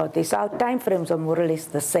 around about this. Our timeframes are more or less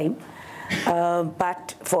the same.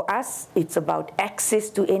 But for us, it's about access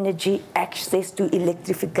to energy, access to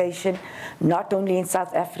electrification, not only in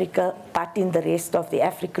South Africa, but in the rest of the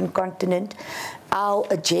African continent. Our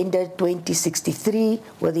Agenda 2063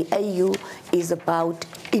 with the AU is about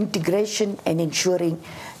integration and ensuring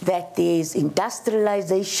that there's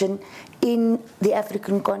industrialization in the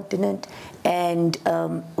African continent, and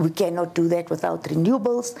we cannot do that without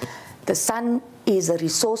renewables. The sun is a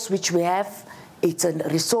resource which we have. It's a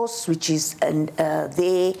resource which is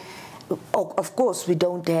there. Of course, we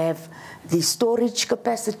don't have the storage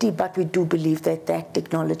capacity, but we do believe that that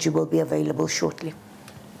technology will be available shortly.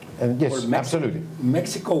 Yes, absolutely.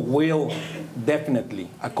 Mexico will definitely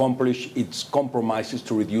accomplish its compromises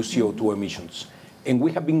to reduce CO2 emissions. And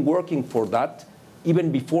we have been working for that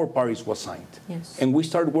even before Paris was signed. Yes. And we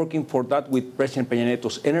started working for that with President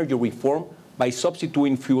Pouyanné's energy reform by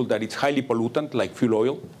substituting fuel that is highly pollutant, like fuel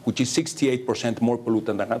oil, which is 68% more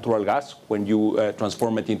pollutant than natural gas when you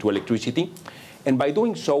transform it into electricity. And by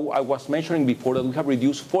doing so, I was mentioning before that we have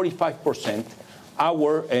reduced 45%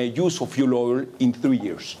 our use of fuel oil in 3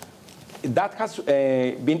 years. That has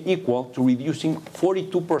been equal to reducing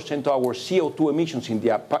 42% of our CO2 emissions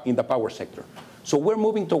in the power sector. So we're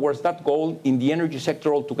moving towards that goal in the energy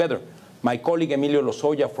sector altogether. My colleague Emilio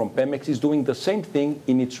Lozoya from Pemex is doing the same thing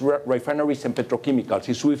in its refineries and petrochemicals.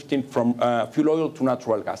 He's switching from fuel oil to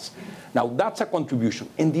natural gas. Now, that's a contribution.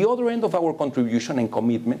 And the other end of our contribution and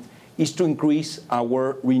commitment is to increase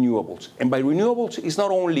our renewables. And by renewables, it's not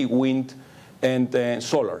only wind and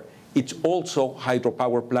solar. It's also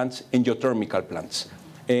hydropower plants and geothermal plants.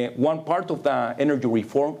 One part of the energy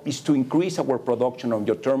reform is to increase our production of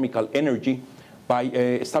geothermal energy by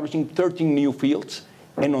establishing 13 new fields.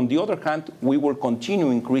 And on the other hand, we will continue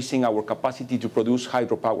increasing our capacity to produce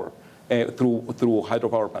hydropower through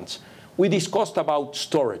hydropower plants. We discussed about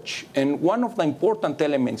storage. And one of the important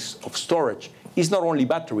elements of storage is not only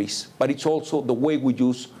batteries, but it's also the way we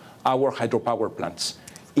use our hydropower plants.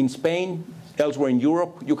 In Spain, elsewhere in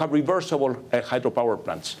Europe, you have reversible hydropower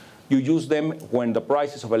plants. You use them when the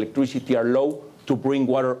prices of electricity are low to bring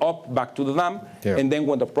water up back to the dam. Yeah. And then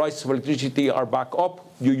when the prices of electricity are back up,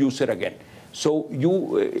 you use it again. So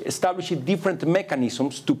you establish different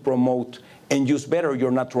mechanisms to promote and use better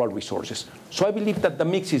your natural resources. So I believe that the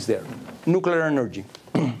mix is there. Nuclear energy.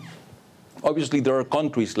 Obviously, there are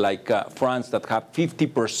countries like France that have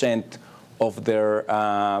 50% of their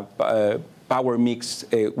power mix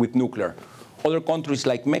with nuclear. Other countries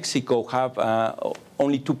like Mexico have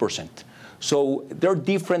only 2%. So there are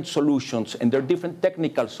different solutions, and there are different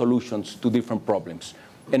technical solutions to different problems.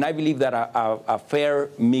 And I believe that a fair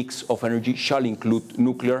mix of energy shall include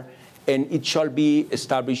nuclear, and it shall be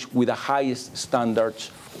established with the highest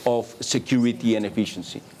standards of security and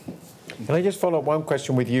efficiency. Can I just follow up one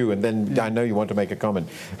question with you, and then I know you want to make a comment.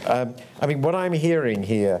 I mean, what I'm hearing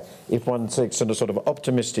here, if one takes a sort of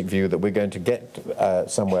optimistic view that we're going to get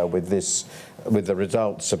somewhere with this, with the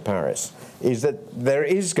results of Paris, is that there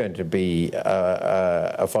is going to be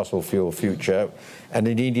a fossil fuel future, and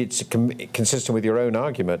indeed it's consistent with your own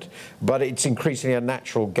argument, but it's increasingly a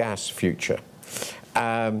natural gas future.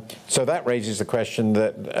 So that raises the question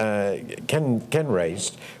that Ken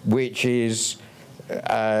raised, which is,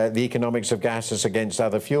 the economics of gases against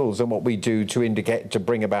other fuels and what we do to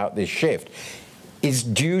bring about this shift.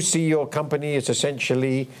 Do you see your company as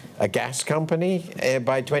essentially a gas company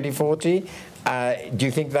by 2040? Do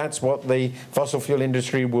you think that's what the fossil fuel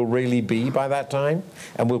industry will really be by that time?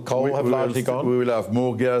 And will coal have largely gone? We will have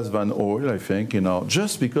more gas than oil, I think,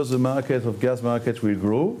 just because the market of gas market will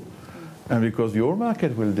grow and because the oil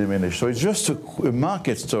market will diminish. So it's just a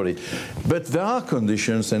market story. But there are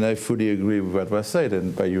conditions, and I fully agree with what was said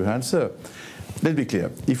and by your answer. Let's be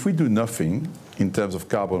clear. If we do nothing in terms of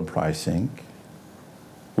carbon pricing,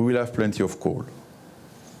 we will have plenty of coal.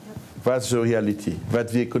 That's the reality.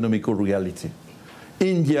 That's the economical reality.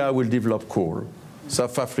 India will develop coal.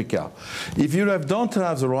 South Africa. If you don't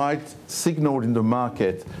have the right signal in the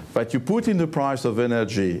market that you put in the price of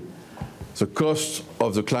energy, the cost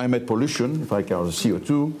of the climate pollution, if I count the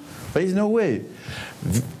CO2, there is no way.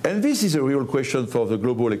 And this is a real question for the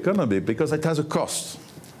global economy because it has a cost.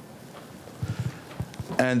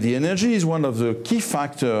 And the energy is one of the key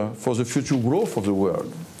factors for the future growth of the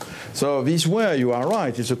world. So this where you are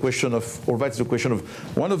right, it's a question of, or that's a question of,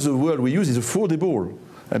 one of the words we use is affordable.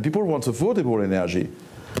 And people want affordable energy.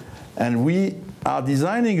 And we are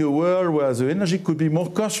designing a world where the energy could be more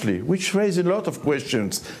costly, which raises a lot of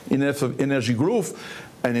questions in energy growth,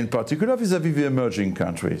 and in particular vis-à-vis the emerging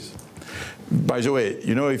countries. By the way,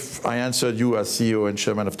 if I answered you as CEO and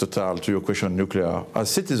chairman of Total to your question on nuclear, as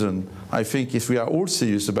citizen, I think if we are all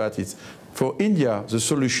serious about it, for India, the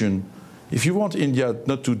solution, if you want India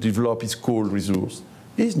not to develop its coal resource,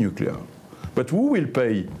 is nuclear. But who will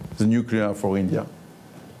pay the nuclear for India?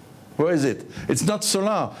 Where is it? It's not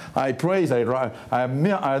solar. I admire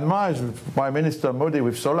Prime Minister Modi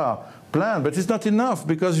with solar plan, but it's not enough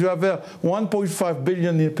because you have 1.5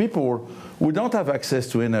 billion people who don't have access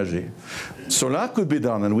to energy. Solar could be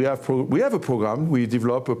done, and we have a program. We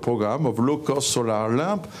develop a program of low-cost solar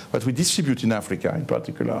lamp that we distribute in Africa, in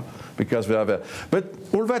particular, because we have. But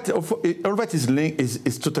all that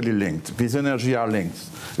is totally linked. These energy are linked.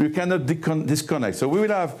 We cannot disconnect. So we will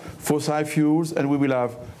have fossil fuels and we will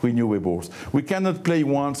have renewables. We cannot play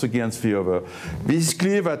one against the other. It is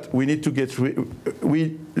clear that we need to get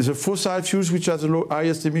the fossil fuels which has the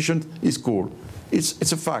highest emission is coal.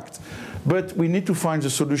 It's a fact. But we need to find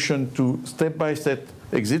a solution to step-by-step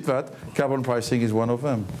exit that. Carbon pricing is one of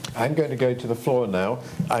them. I'm going to go to the floor now.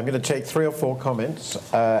 I'm going to take 3 or 4 comments,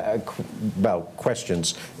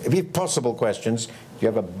 questions. If possible questions, you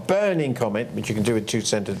have a burning comment, which you can do in 2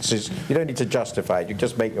 sentences. You don't need to justify it. You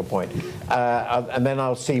just make your point. And then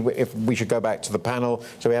I'll see if we should go back to the panel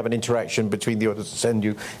so we have an interaction between the audience and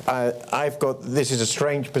you. This is a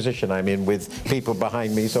strange position I'm in with people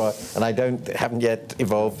behind me, and I haven't yet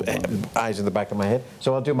evolved eyes in the back of my head,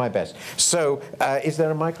 so I'll do my best. So is there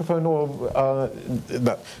a microphone or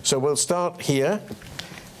no? So we'll start here.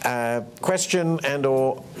 Question and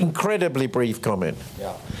or incredibly brief comment.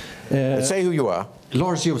 Yeah. Say who you are.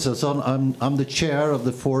 Lars Josefsson, I'm the chair of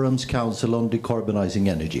the Forum's Council on Decarbonizing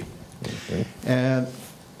Energy. Okay.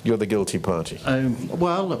 You're the guilty party.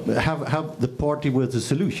 Well, have the party with the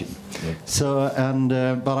solution. Yeah. So,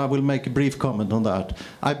 but I will make a brief comment on that.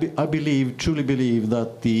 I truly believe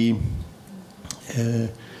that the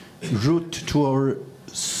route to our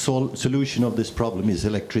solution of this problem is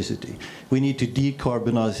electricity. We need to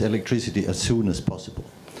decarbonize electricity as soon as possible.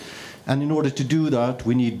 And in order to do that,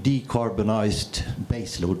 we need decarbonized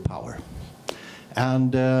baseload power.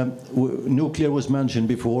 And nuclear was mentioned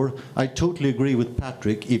before. I totally agree with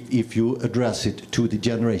Patrick if you address it to the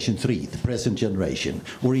generation 3, the present generation,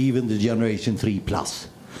 or even the generation 3+.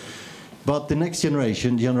 But the next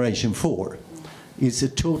generation, generation 4, is a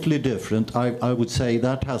totally different. I would say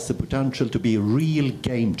that has the potential to be a real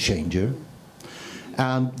game changer.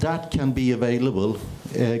 And that can be available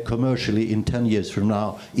commercially in 10 years from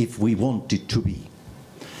now if we want it to be.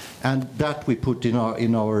 And that we put in our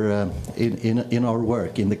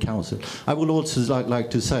work in the council. I would also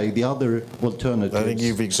like to say the other alternatives. I think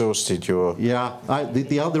you've exhausted your. Yeah,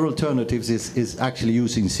 the other alternatives is actually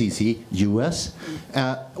using CCUS,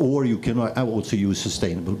 or you can also use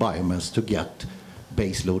sustainable biomass to get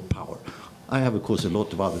baseload power. I have, of course, a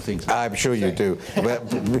lot of other things. I'm sure you do. But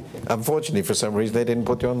unfortunately, for some reason, they didn't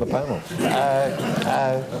put you on the panel.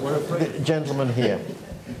 The gentleman here,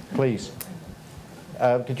 please.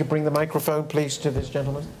 Could you bring the microphone, please, to this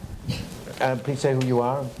gentleman? Please say who you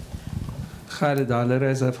are. Khalid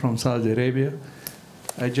Reza from Saudi Arabia.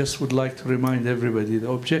 I just would like to remind everybody the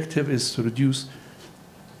objective is to reduce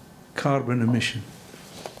carbon emission.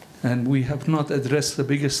 And we have not addressed the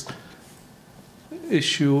biggest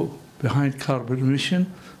issue behind carbon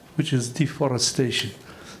emission, which is deforestation.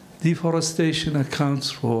 Deforestation accounts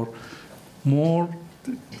for more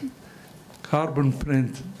carbon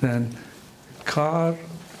print than car,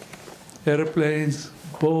 airplanes,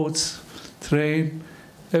 boats, train,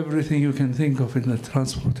 everything you can think of in the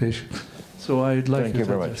transportation. So I'd like Thank you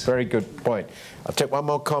very much. Very good point. I'll take one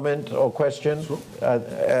more comment or question.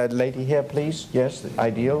 Lady here, please. Yes,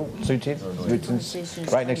 ideal, suited.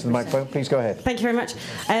 Right next to the microphone. Please go ahead. Thank you very much.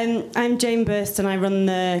 I'm Jane Burst and I run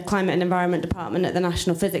the Climate and Environment Department at the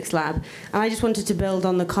National Physics Lab. And I just wanted to build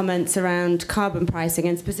on the comments around carbon pricing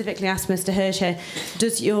and specifically ask Mr. Hersh here,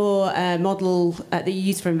 does your model that you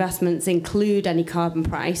use for investments include any carbon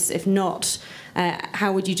price? If not,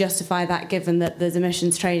 how would you justify that given that there's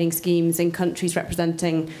emissions trading schemes in countries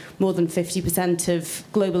representing more than 50% of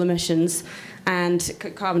global emissions and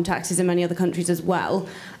carbon taxes in many other countries as well?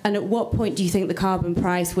 And at what point do you think the carbon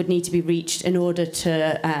price would need to be reached in order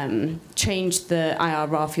to change the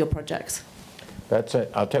IRR for your projects? That's it.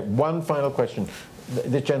 I'll take one final question.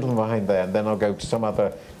 This gentleman behind there, and then I'll go to some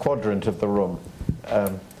other quadrant of the room.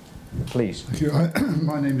 Please. Thank you.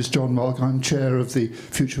 My name is John Mogg. I'm chair of the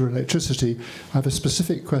Future Electricity. I have a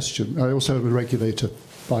specific question. I also am a regulator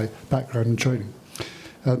by background and training.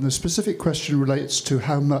 The specific question relates to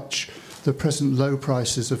how much the present low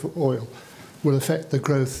prices of oil will affect the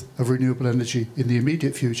growth of renewable energy in the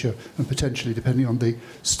immediate future and potentially depending on the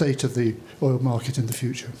state of the oil market in the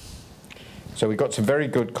future. So we've got some very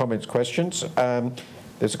good questions.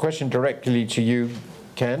 There's a question directly to you,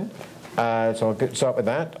 Ken. So I'll start with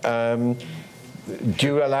that. Do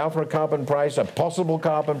you allow for a carbon price, a possible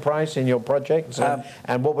carbon price in your projects?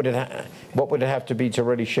 And what would it have to be to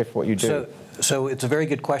really shift what you do? So it's a very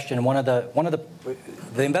good question. One of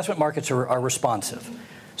the investment markets are responsive.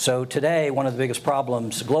 So today, one of the biggest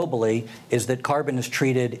problems globally is that carbon is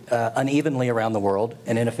treated unevenly around the world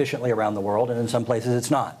and inefficiently around the world, and in some places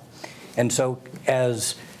it's not. And so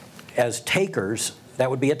as takers, that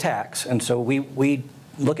would be a tax. And so we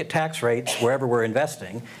look at tax rates wherever we're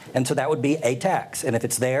investing, and so that would be a tax. And if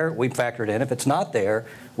it's there, we factor it in. If it's not there,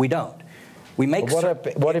 we don't. We make.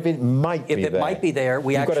 What if it might be there? If it might be there,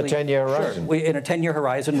 we You've actually got a 10-year horizon. Sure, in a 10-year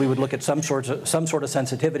horizon, we would look at some sort of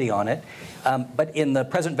sensitivity on it. But in the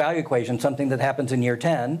present value equation, something that happens in year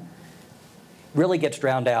 10 really gets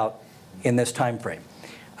drowned out in this time frame.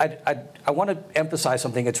 I want to emphasize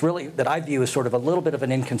something that's really, that I view as sort of a little bit of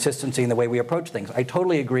an inconsistency in the way we approach things. I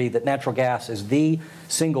totally agree that natural gas is the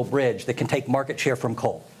single bridge that can take market share from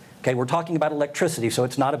coal. Okay, we're talking about electricity, so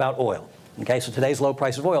it's not about oil. Okay, so today's low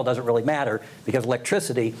price of oil doesn't really matter because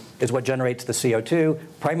electricity is what generates the CO2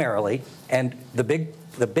 primarily, and the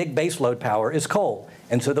big base load power is coal.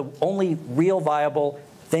 And so the only real viable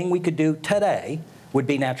thing we could do today would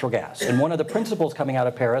be natural gas. And one of the principles coming out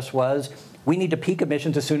of Paris was we need to peak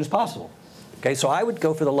emissions as soon as possible. Okay, so I would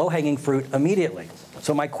go for the low-hanging fruit immediately.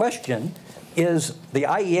 So my question is, the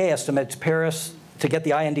IEA estimates Paris to get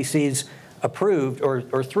the INDCs approved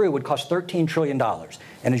or through would cost $13 trillion.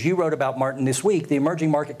 And as you wrote about, Martin, this week, the emerging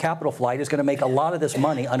market capital flight is going to make a lot of this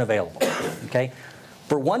money unavailable. Okay,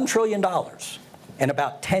 for $1 trillion in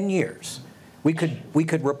about 10 years, we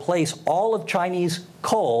could replace all of Chinese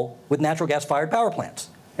coal with natural gas-fired power plants,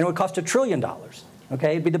 and it would cost $1 trillion.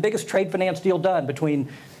 Okay, it'd be the biggest trade finance deal done between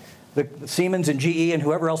the Siemens and GE and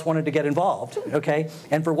whoever else wanted to get involved. Okay,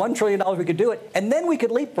 and for $1 trillion we could do it, and then we could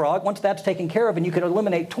leapfrog once that's taken care of, and you could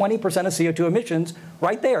eliminate 20% of CO2 emissions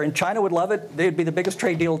right there. And China would love it. It'd be the biggest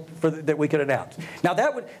trade deal that we could announce. Now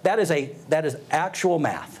that is actual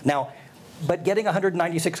math. Now, but getting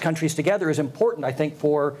 196 countries together is important, I think,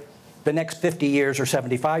 for the next 50 years or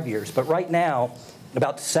 75 years. But right now,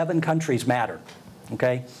 about 7 countries matter.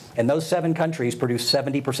 Okay, and those 7 countries produce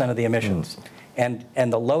 70% of the emissions. And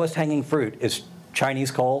the lowest hanging fruit is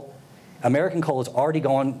Chinese coal. American coal is already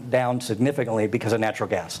going down significantly because of natural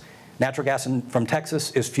gas. Natural gas from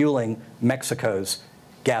Texas is fueling Mexico's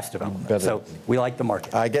gas development. So we like the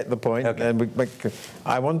market. I get the point. Okay.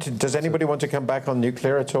 And does anybody want to come back on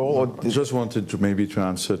nuclear at all? Or I just wanted to maybe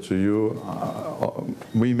answer to you.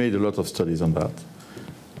 We made a lot of studies on that.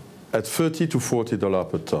 At $30 to $40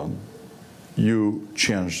 per ton, you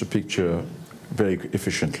change the picture very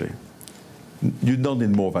efficiently. You don't need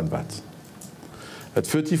more than that. At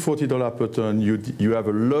 $30, $40 per ton, you have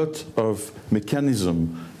a lot of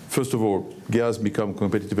mechanism. First of all, gas become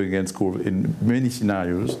competitive against coal in many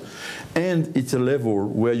scenarios, and it's a level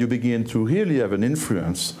where you begin to really have an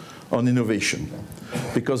influence on innovation.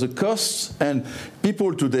 Because the costs, and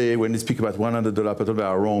people today, when they speak about $100 per ton, they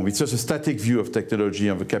are wrong. It's just a static view of technology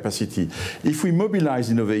and the capacity. If we mobilize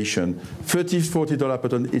innovation, $30, $40 per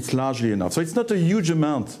ton, it's largely enough. So it's not a huge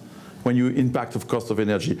amount when you impact of cost of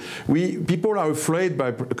energy. People are afraid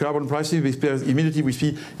by carbon pricing because immediately we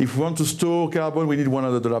see if we want to store carbon, we need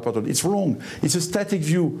 $100 per ton. It's wrong. It's a static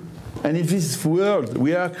view. And in this world,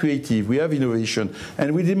 we are creative, we have innovation,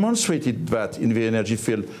 and we demonstrated that in the energy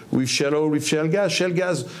field with shale oil, with shale gas. Shale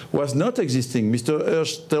gas was not existing. Mr.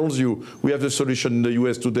 Hersh tells you we have the solution in the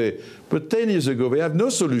US today, but 10 years ago, we have no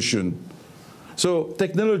solution. So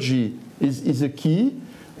technology is a key.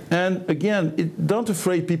 And again, don't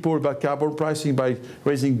afraid people about carbon pricing by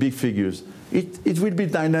raising big figures. It will be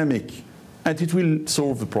dynamic, and it will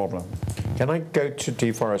solve the problem. Can I go to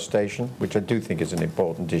deforestation, which I do think is an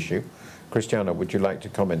important issue? Christiana, would you like to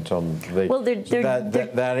comment on the... Well,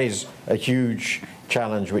 that is a huge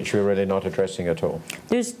challenge which we're really not addressing at all.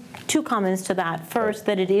 There's two comments to that. First,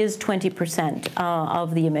 that it is 20%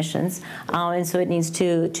 of the emissions, and so it needs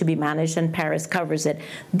to be managed, and Paris covers it.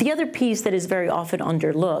 The other piece that is very often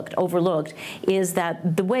overlooked, is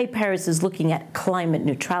that the way Paris is looking at climate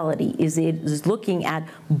neutrality is it is looking at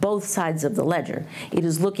both sides of the ledger. It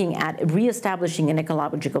is looking at reestablishing an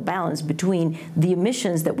ecological balance between the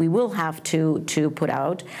emissions that we will have to put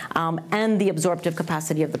out and the absorptive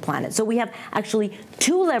capacity of the planet. So we have actually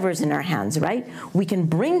two levers in our hands, right? We can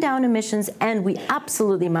bring down emissions, and we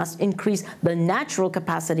absolutely must increase the natural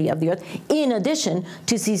capacity of the Earth, in addition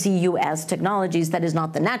to CCUS technologies. That is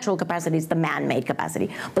not the natural capacity, it's the man-made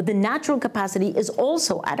capacity. But the natural capacity is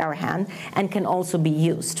also at our hand and can also be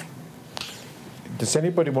used. Does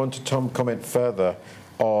anybody want to comment further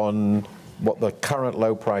on what the current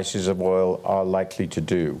low prices of oil are likely to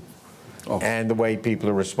do and the way people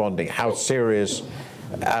are responding? How serious?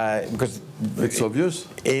 Because it's obvious.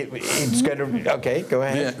 It's going to... Okay, go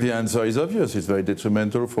ahead. The answer is obvious. It's very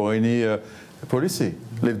detrimental for any policy.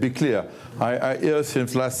 Let's be clear. I hear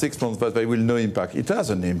since last 6 months that there will no impact. It has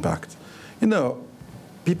an impact. You know,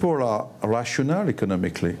 people are rational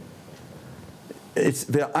economically.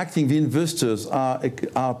 They're acting. The investors are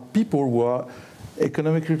people who are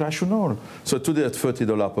economically rational. So today at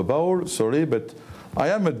 $30 per barrel, sorry, but I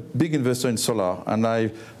am a big investor in solar, and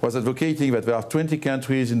I was advocating that there are 20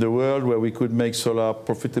 countries in the world where we could make solar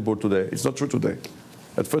profitable today. It's not true today.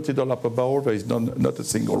 At $30 per barrel, there is not a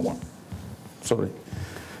single one. Sorry.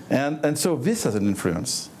 And so this has an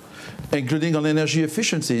influence, including on energy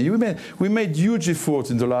efficiency. We made huge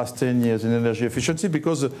efforts in the last 10 years in energy efficiency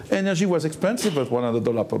because energy was expensive at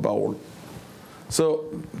 $100 per barrel. So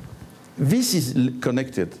this is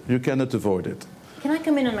connected. You cannot avoid it. Can I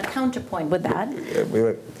come in on a counterpoint with that?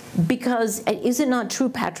 Because is it not true,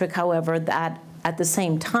 Patrick, however, that at the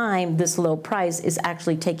same time this low price is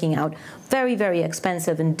actually taking out very, very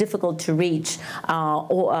expensive and difficult to reach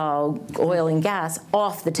oil and gas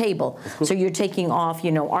off the table? So you're taking off,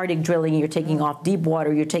 you know, Arctic drilling, you're taking off deep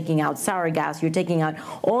water, you're taking out sour gas, you're taking out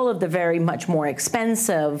all of the very much more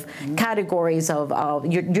expensive categories of,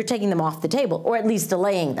 you're taking them off the table, or at least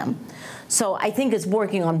delaying them. So I think it's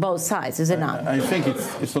working on both sides, is it not? I think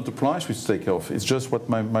it's not the price which take off. It's just what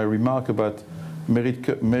my remark about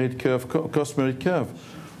merit curve, cost merit curve.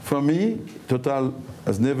 For me, Total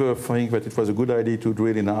has never think that it was a good idea to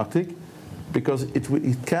drill in Arctic, because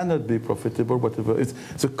it cannot be profitable, whatever.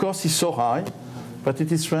 The cost is so high that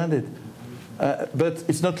it is stranded. But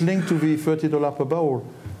it's not linked to the $30 per barrel.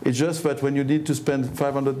 It's just that when you need to spend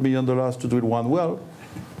 $500 million to drill one well,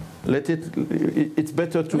 it's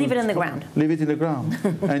better to leave it in the ground. Leave it in the ground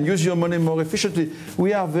and use your money more efficiently.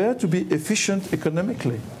 We are there to be efficient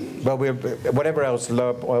economically. Well, whatever else,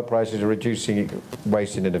 lower oil prices are reducing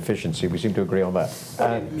waste and inefficiency. We seem to agree on that.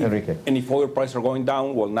 Enrique. And if oil prices are going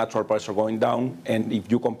down, well, natural prices are going down. And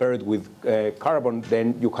if you compare it with carbon,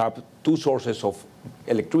 then you have two sources of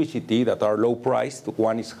electricity that are low priced.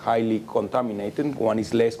 One is highly contaminated, one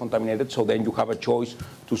is less contaminated. So then you have a choice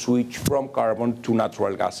to switch from carbon to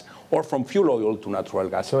natural gas, or from fuel oil to natural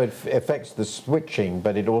gas. So it affects the switching,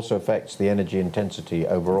 but it also affects the energy intensity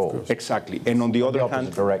overall. Exactly. And on the other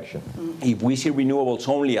hand, direction. If we see renewables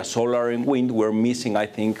only as solar and wind, we're missing, I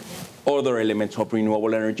think, other elements of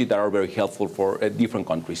renewable energy that are very helpful for different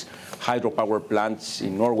countries. Hydropower plants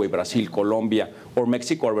in Norway, Brazil, Colombia, or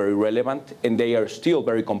Mexico are very relevant, and they are still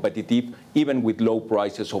very competitive, even with low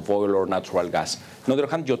prices of oil or natural gas. On the other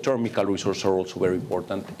hand, geothermal resources are also very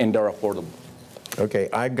important, and they're affordable. Okay,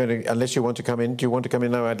 I'm going to, unless you want to come in, do you want to come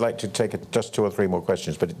in now? I'd like to take just 2 or 3 more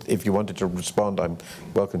questions, but if you wanted to respond, I'm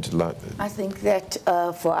welcome to that. I think that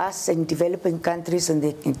for us in developing countries and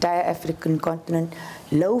the entire African continent,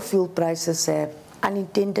 low fuel prices have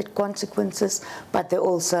unintended consequences, but they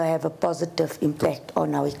also have a positive impact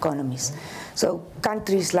on our economies. So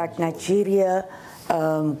countries like Nigeria,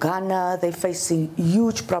 Ghana, they're facing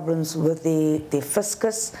huge problems with their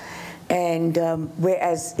fiscus. And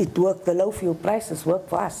whereas it worked, the low fuel prices work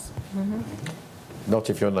for us.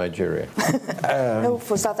 Not if you're Nigeria. No,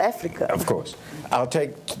 for South Africa. Of course. I'll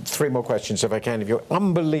take 3 more questions if I can. If you're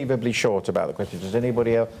unbelievably short about the questions, does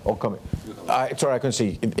anybody else or comment? Sorry, I can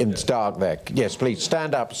see. It's dark there. Yes, please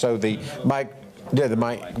stand up so the mic. Yeah, the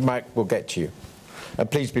mic will get to you. And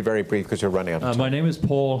please be very brief because we're running out of time. My name is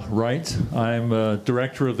Paul Wright. I'm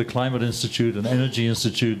director of the Climate Institute and Energy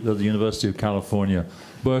Institute at the University of California,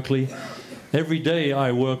 Berkeley. Every day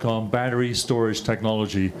I work on battery storage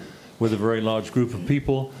technology with a very large group of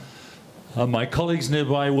people. My colleagues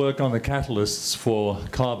nearby work on the catalysts for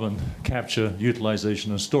carbon capture,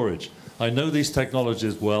 utilization, and storage. I know these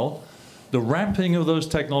technologies well. The ramping of those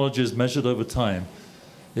technologies measured over time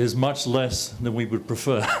is much less than we would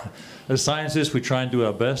prefer. As scientists, we try and do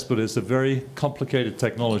our best, but it's a very complicated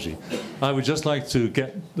technology. I would just like to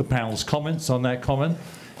get the panel's comments on that comment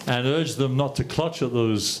and urge them not to clutch at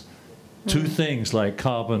those 2 things like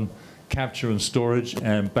carbon capture and storage,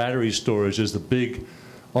 and battery storage is the big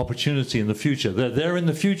opportunity in the future. They're there in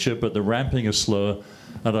the future, but the ramping is slower,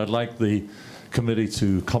 and I'd like the committee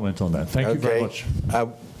to comment on that. Thank you very much.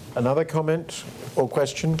 Another comment or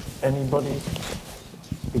question? Anybody?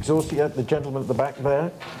 Exhausted? The gentleman at the back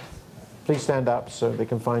there. Please stand up so they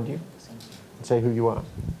can find you and say who you are.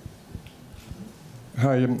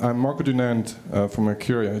 Hi, I'm Marco Dunant from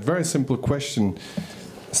Mercuria. A very simple question.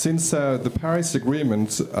 Since the Paris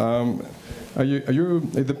Agreement, are you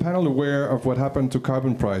the panel aware of what happened to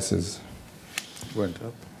carbon prices? Went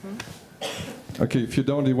up. Okay, if you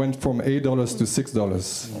don't, it went from $8 to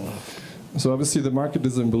 $6. So obviously the market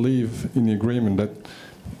doesn't believe in the agreement.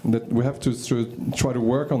 That we have to try to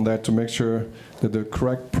work on that to make sure that the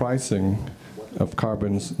correct pricing of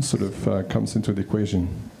carbons sort of comes into the equation.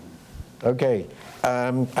 Okay,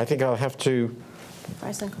 I think I'll have to.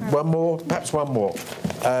 One more, perhaps one more.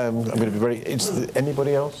 I'm going to be very.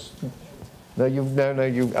 Anybody else? No, you.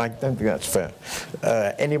 I don't think that's fair.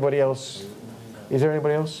 Anybody else? Is there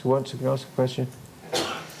anybody else who wants to ask a question?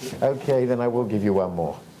 Okay, then I will give you one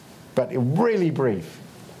more, but really brief.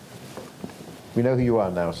 We know who you are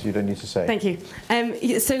now, so you don't need to say. Thank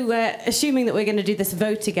you. So assuming that we're going to do this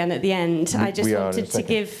vote again at the end, I just wanted to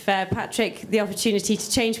give Patrick the opportunity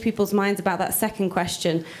to change people's minds about that second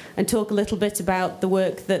question and talk a little bit about the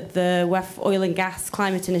work that the WEF Oil and Gas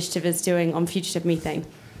Climate Initiative is doing on futures of methane.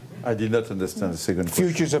 I did not understand the second question.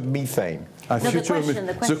 Futures of methane.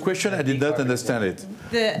 The question, I did not understand it.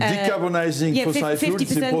 Decarbonizing fossil fuels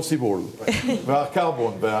is impossible. There are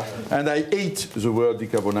carbon there. And I hate the word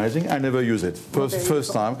decarbonizing. I never use it.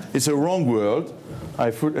 First time. It's a wrong word.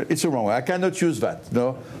 It's a wrong word. I cannot use that.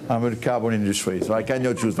 No, I'm in the carbon industry, so I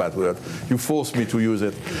cannot use that word. You force me to use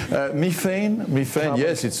it. Methane,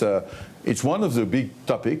 yes, it's one of the big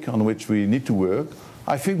topics on which we need to work.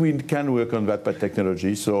 I think we can work on that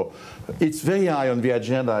technology. So it's very high on the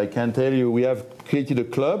agenda. I can tell you we have created a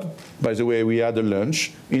club. By the way, we had a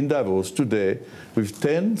lunch in Davos today with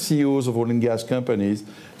 10 CEOs of oil and gas companies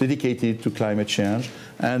dedicated to climate change.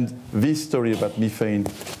 And this story about methane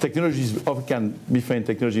technologies, methane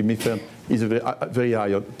technology, methane is very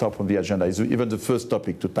high on top of the agenda. It's even the first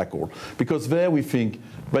topic to tackle. Because there we think,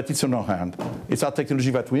 but it's on our hand. It's our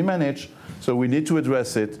technology that we manage, so we need to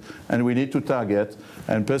address it, and we need to target.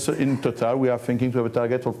 And in total, we are thinking to have a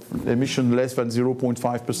target of emission less than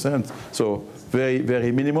 0.5%. So very,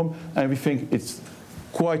 very minimum. And we think it's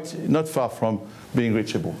quite not far from being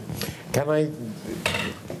reachable. Can I,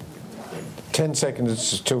 10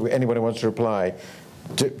 seconds to anyone who wants to reply.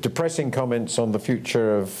 Depressing comments on the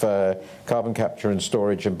future of carbon capture and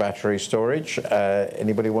storage and battery storage.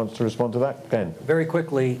 Anybody wants to respond to that? Ken. Very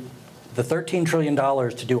quickly, the $13 trillion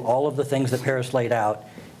to do all of the things that Paris laid out,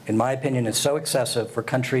 in my opinion, is so excessive for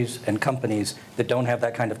countries and companies that don't have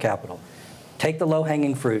that kind of capital. Take the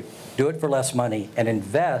low-hanging fruit, do it for less money, and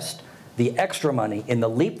invest the extra money in the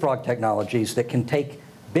leapfrog technologies that can take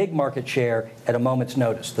big market share at a moment's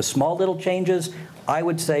notice. The small little changes, I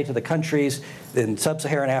would say to the countries in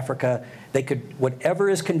sub-Saharan Africa, they could, whatever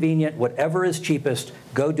is convenient, whatever is cheapest,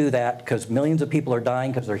 go do that, because millions of people are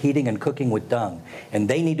dying because they're heating and cooking with dung. And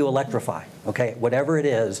they need to electrify, okay? Whatever it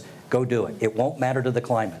is, go do it. It won't matter to the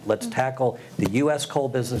climate. Let's tackle the US coal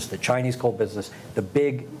business, the Chinese coal business, the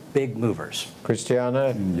big movers.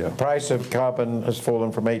 Christiana, the price of carbon has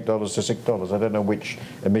fallen from $8 to $6. I don't know which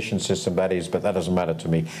emission system that is, but that doesn't matter to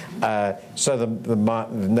me. So the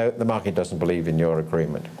market doesn't believe in your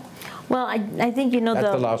agreement. Well, I think,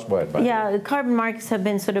 That's the last word, by yeah, the carbon markets have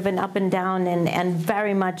been sort of an up and down and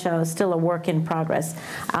very much still a work in progress.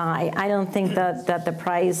 I don't think that the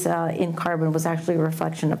price in carbon was actually a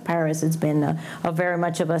reflection of Paris. It's been a very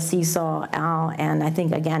much of a seesaw, and I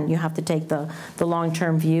think, again, you have to take the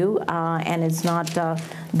long-term view, and it's not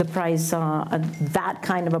the price, that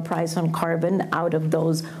kind of a price on carbon out of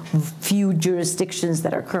those few jurisdictions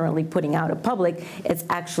that are currently putting out a public. It's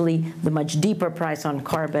actually the much deeper price on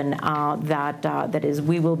carbon that is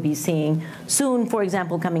we will be seeing soon, for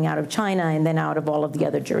example, coming out of China and then out of all of the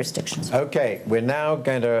other jurisdictions. Okay, we're now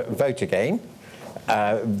going to vote again,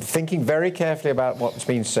 thinking very carefully about what's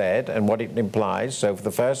been said and what it implies. So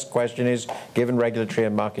the first question is, given regulatory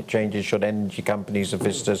and market changes, should energy companies and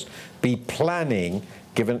visitors be planning,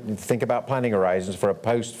 think about planning horizons for a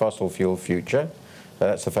post-fossil fuel future? So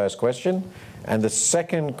that's the first question. And the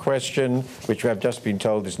second question, which we have just been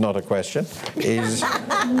told is not a question, is,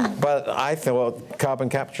 but I thought carbon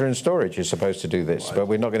capture and storage is supposed to do this, but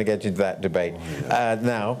we're not going to get into that debate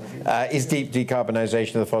now. Is deep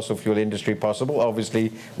decarbonization of the fossil fuel industry possible?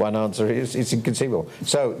 Obviously, one answer is it's inconceivable.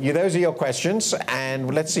 So those are your questions,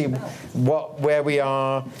 and let's see where we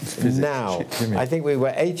are now. I think we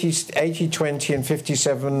were 80-20 and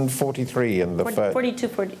 57-43 in the first.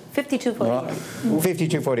 52-48.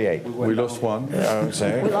 52-48. We lost one. Oh,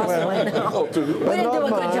 sorry. We lost one. We didn't do a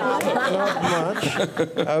good job. Not much.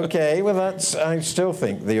 Okay, well, I still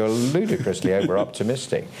think that you're ludicrously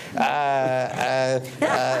over-optimistic. I'm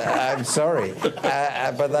sorry, but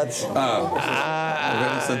that's...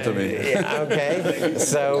 listen to me. Okay,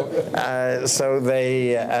 so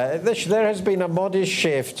there has been a modest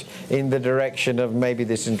shift in the direction of maybe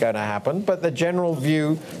this isn't going to happen, but the general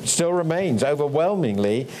view still remains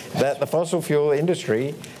overwhelmingly that the fossil fuel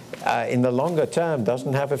industry in the longer term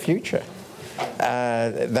doesn't have a future.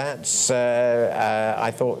 That's,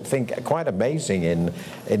 I think quite amazing in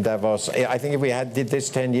Davos. I think if we did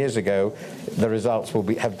this 10 years ago, the results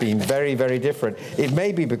have been very, very different. It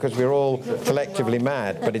may be because we're all collectively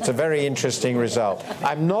mad, but it's a very interesting result.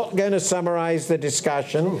 I'm not going to summarize the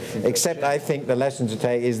discussion, except I think the lesson to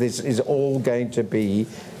take is this is all going to be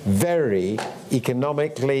very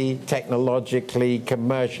economically, technologically,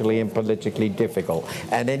 commercially, and politically difficult.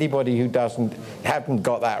 And anybody who haven't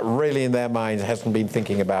got that really in their minds hasn't been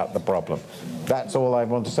thinking about the problem. That's all I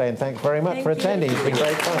want to say, and thanks very much for attending. It's been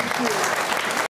great fun.